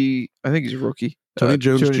rookie, I think he's a rookie. Tony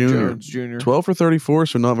Jones Jr. 12 for 34,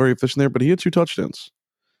 so not very efficient there, but he had 2 touchdowns.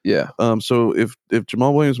 Yeah. So if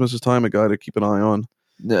Jamal Williams misses time, a guy to keep an eye on.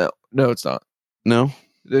 No, it's not. No?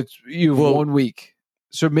 You have 1 week.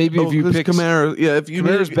 So maybe if you pick Kamara, if you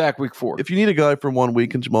Kamara's back week 4. If you need a guy for 1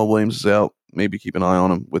 week and Jamal Williams is out, maybe keep an eye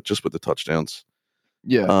on him with the touchdowns.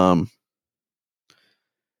 Yeah.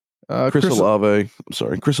 Chris Olave. I'm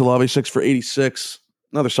sorry. Chris Olave, 6 for 86.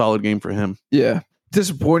 Another solid game for him. Yeah.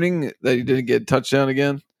 Disappointing that he didn't get a touchdown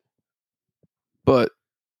again. But,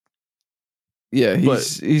 yeah,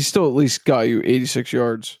 he's still at least got you 86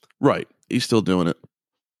 yards. Right. He's still doing it.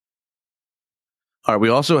 All right. We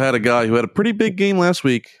also had a guy who had a pretty big game last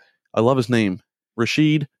week. I love his name.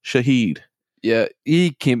 Rashid Shaheed. Yeah,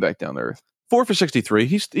 he came back down to earth. 4 for 63.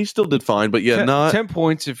 He still did fine, but yeah, not 10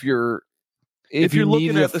 points if you're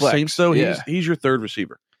looking at the flex. Saints though. Yeah. He's your third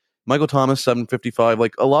receiver. Michael Thomas 755.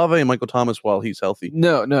 Like Olave and Michael Thomas while he's healthy.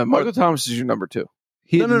 No, Michael Thomas is your number 2.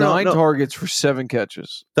 He had 9 targets for 7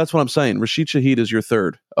 catches. That's what I'm saying. Rashid Shaheed is your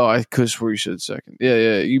third. Oh, I could have swore you said second.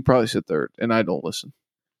 Yeah, you probably said third, and I don't listen.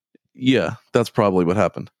 Yeah, that's probably what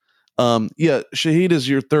happened. Yeah, Shaheed is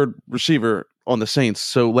your third receiver on the Saints.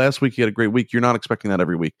 So last week he had a great week. You're not expecting that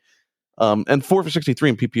every week. And 4 for 63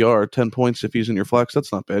 in PPR, 10 points if he's in your flex.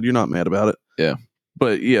 That's not bad. You're not mad about it. Yeah.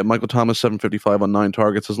 But yeah, Michael Thomas 755 on 9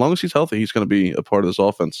 targets. As long as he's healthy, he's going to be a part of this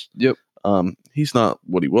offense. Yep. He's not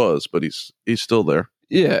what he was, but he's still there.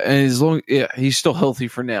 Yeah, and he's still healthy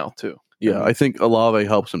for now too. Yeah, I think Olave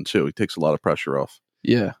helps him too. He takes a lot of pressure off.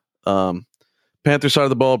 Yeah. Panthers side of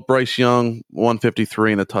the ball, Bryce Young,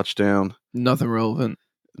 153 and a touchdown. Nothing relevant.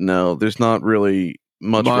 No, there's not really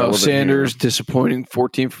much. Miles Sanders, here. Disappointing,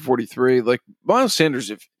 14 for 43. Like Miles Sanders,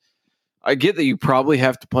 if I get that you probably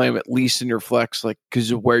have to play him at least in your flex, like because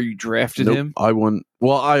of where you drafted him. I wouldn't.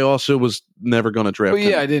 Well, I also was never going to draft him.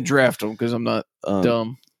 Yeah, I didn't draft him because I'm not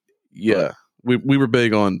dumb. Yeah, we were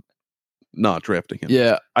big on not drafting him.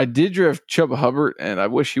 Yeah, I did draft Chuba Hubbard, and I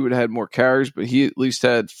wish he would have had more carries, but he at least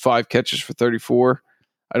had 5 catches for 34.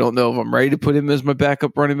 I don't know if I'm ready to put him as my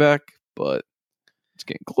backup running back, but it's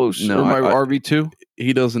getting close. No, or my RB2.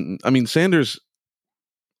 He doesn't. I mean, Sanders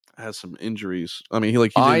has some injuries. I mean,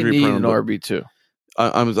 he's I injury need prone, an RB2.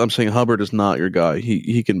 I'm saying Hubbard is not your guy.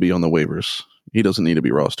 He can be on the waivers. He doesn't need to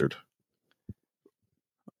be rostered.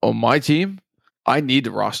 On my team, I need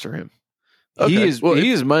to roster him. Okay.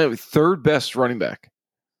 He is my third best running back.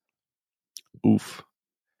 Oof.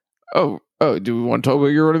 Oh, do we want to talk about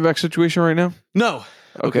your running back situation right now? No.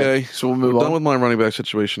 Okay. So we'll move on. Done with my running back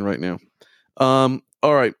situation right now. All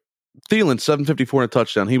right. Thielen, 754 and a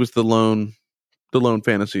touchdown. He was the lone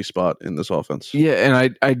fantasy spot in this offense. Yeah,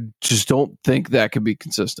 and I just don't think that could be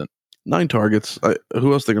consistent. 9 targets.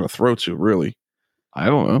 Who else are they going to throw to, really? I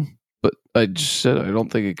don't know. But I just said I don't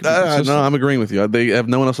think it could be consistent. No, I'm agreeing with you. They have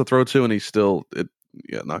no one else to throw to, and he's still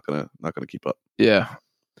not gonna keep up. Yeah.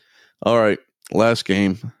 All right. Last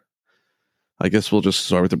game. I guess we'll just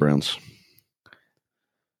start with the Browns.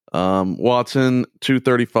 Watson,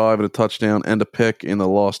 235 and a touchdown and a pick in the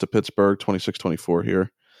loss to Pittsburgh, 26-24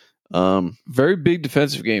 here. Very big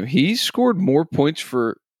defensive game. He scored more points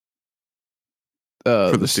for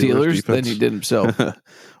the Steelers than he did himself.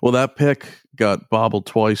 Well, that pick got bobbled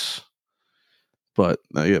twice, but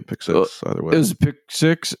pick six either way. It was a pick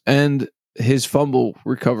 6, and his fumble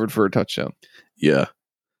recovered for a touchdown. Yeah.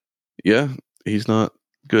 He's not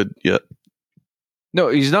good yet. No,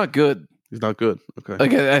 he's not good. He's not good. Okay.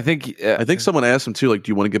 Like I think someone asked him too. Like, do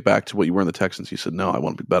you want to get back to what you were in the Texans? He said, "No, I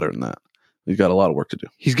want to be better than that." He's got a lot of work to do.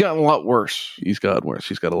 He's gotten a lot worse. He's got worse.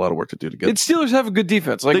 He's got a lot of work to do to get. And Steelers have a good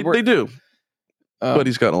defense. Like they do, but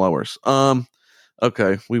he's gotten a lot worse.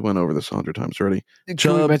 Okay, we went over this 100 times already.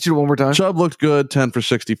 Can we mention it one more time? Chubb looked good, 10 for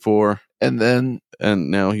 64, and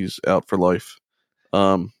now he's out for life.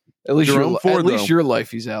 At least your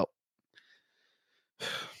life, he's out.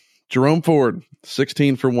 Jerome Ford,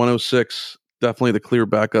 16 for 106. Definitely the clear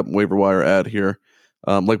backup waiver wire ad here.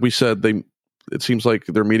 Like we said, it seems like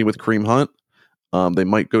they're meeting with Kareem Hunt. They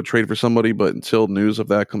might go trade for somebody, but until news of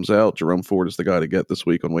that comes out, Jerome Ford is the guy to get this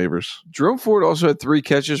week on waivers. Jerome Ford also had 3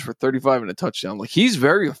 catches for 35 and a touchdown. Like, he's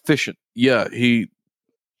very efficient. Yeah, he's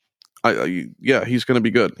going to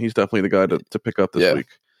be good. He's definitely the guy to pick up this week.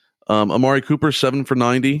 Amari Cooper, 7 for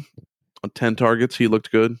 90 on 10 targets. He looked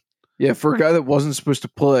good. Yeah, for a guy that wasn't supposed to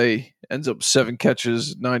play, ends up 7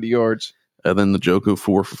 catches, 90 yards. And then the Njoku,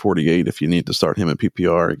 4 for 48. If you need to start him at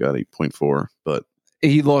PPR, he got 8.4. But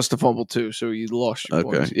he lost a fumble too, so you lost your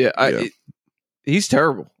points. Yeah, he's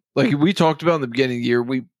terrible. Like we talked about in the beginning of the year,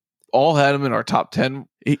 we all had him in our top 10.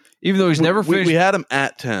 Even though he's never finished. We had him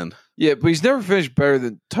at 10. Yeah, but he's never finished better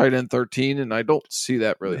than tight end 13, and I don't see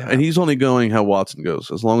that really happening. And he's only going how Watson goes.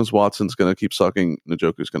 As long as Watson's going to keep sucking,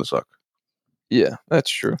 Njoku's going to suck. Yeah, that's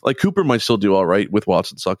true. Like Cooper might still do all right with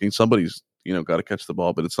Watson sucking. Somebody's got to catch the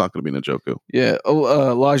ball, but it's not going to be Njoku. Yeah,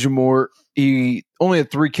 Elijah Moore, he only had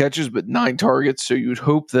 3 catches, but 9 targets, so you'd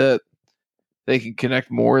hope that they can connect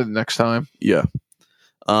more the next time. Yeah.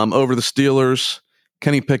 Over the Steelers,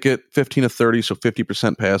 Kenny Pickett, 15 of 30, so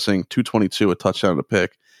 50% passing, 222, a touchdown and a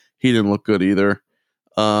pick. He didn't look good either.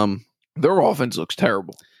 Their offense looks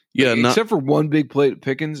terrible. Yeah, Except for one big play to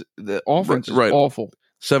Pickens, the offense is awful.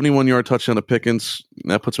 71-yard touchdown to Pickens.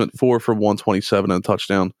 That puts him at 4 for 127 and a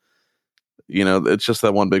touchdown. It's just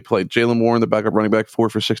that one big play. Jaylen Warren, the backup running back, 4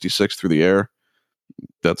 for 66 through the air.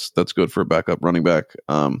 That's good for a backup running back.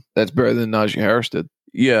 That's better than Najee Harris did.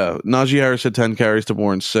 Yeah, Najee Harris had 10 carries to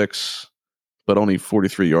Warren's 6, but only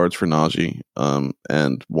 43 yards for Najee,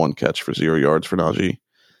 and 1 catch for 0 yards for Najee.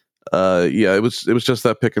 It was just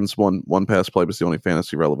that Pickens one pass play was the only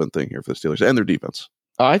fantasy relevant thing here for the Steelers and their defense.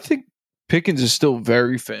 I think Pickens is still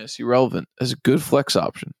very fantasy relevant as a good flex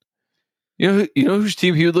option. You know whose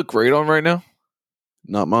team he would look great on right now?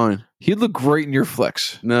 Not mine. He'd look great in your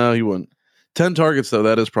flex. No, he wouldn't. 10 targets though,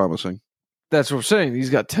 that is promising. That's what I'm saying. He's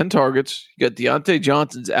got 10 targets. You got Deontay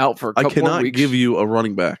Johnson's out for a couple more weeks. I cannot give you a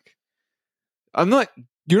running back.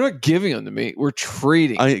 You're not giving them to me. We're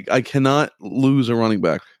trading. I cannot lose a running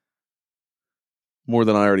back more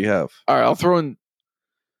than I already have. All right, I'll throw in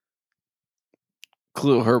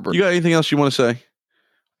Khalil Herbert. You got anything else you want to say?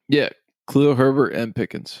 Yeah, Khalil Herbert and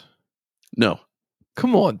Pickens. No.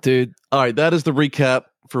 Come on, dude. All right, that is the recap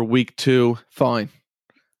for week 2. Fine.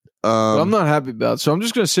 I'm not happy about it, so I'm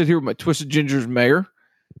just going to sit here with my Twisted Ginger's Mayor.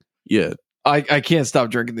 Yeah. I can't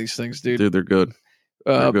stop drinking these things, dude. Dude, they're good.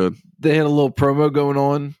 They're good. They had a little promo going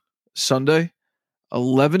on Sunday.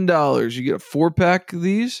 $11. You get a 4-pack of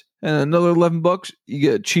these, and another $11, you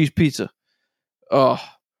get a cheese pizza. Oh,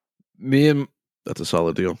 that's a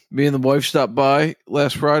solid deal. Me and the wife stopped by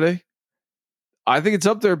last Friday. I think it's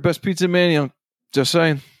up there. Best pizza in Manioc. Just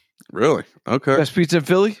saying. Really? Okay. Best pizza in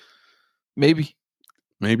Philly? Maybe.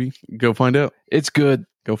 Go find out. It's good.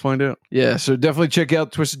 Go find out. Yeah, so definitely check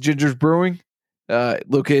out Twisted Ginger's Brewing,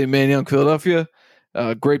 located in Manioc, Philadelphia.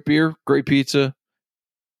 Great beer, great pizza,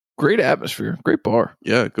 great atmosphere, great bar.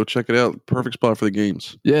 Yeah, go check it out. Perfect spot for the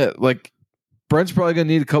games. Yeah, like Brent's probably going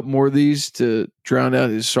to need a couple more of these to drown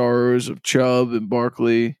out his sorrows of Chubb and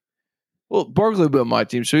Barkley. Well, Barkley will be on my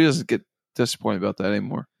team, so he doesn't get disappointed about that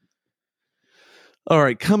anymore. All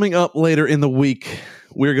right, coming up later in the week,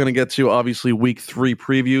 we're going to get to, obviously, week 3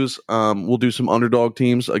 previews. We'll do some underdog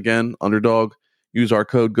teams. Again, underdog, use our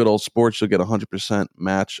code Good Old Sports. You'll get 100%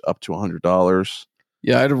 match up to $100.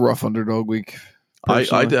 Yeah, I had a rough underdog week. I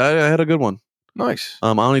had a good one. Nice. I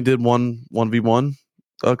only did 1v1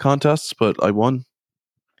 contests, but I won.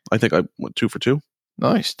 I think I went 2 for 2.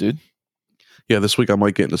 Nice, dude. Yeah, this week I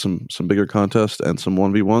might get into some bigger contests and some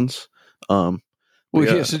 1v1s.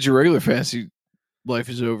 Since your regular fantasy life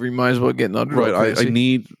is over, you might as well get an underdog. Right, I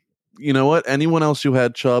need, you know what? Anyone else who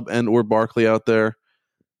had Chubb and or Barkley out there,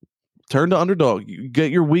 turn to underdog. You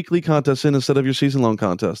get your weekly contest in instead of your season-long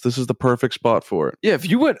contest. This is the perfect spot for it. Yeah, if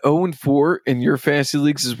you went 0-4 in your fantasy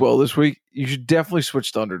leagues as well this week, you should definitely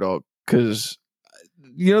switch to underdog because,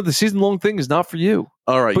 the season-long thing is not for you.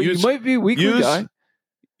 All right. But you might be a weekly guy.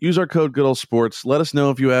 Use our code Good Old Sports. Let us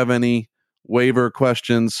know if you have any waiver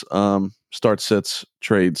questions, start sits,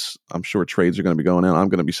 trades. I'm sure trades are going to be going out. I'm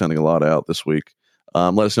going to be sending a lot out this week.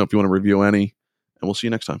 Let us know if you want to review any, and we'll see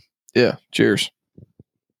you next time. Yeah. Cheers.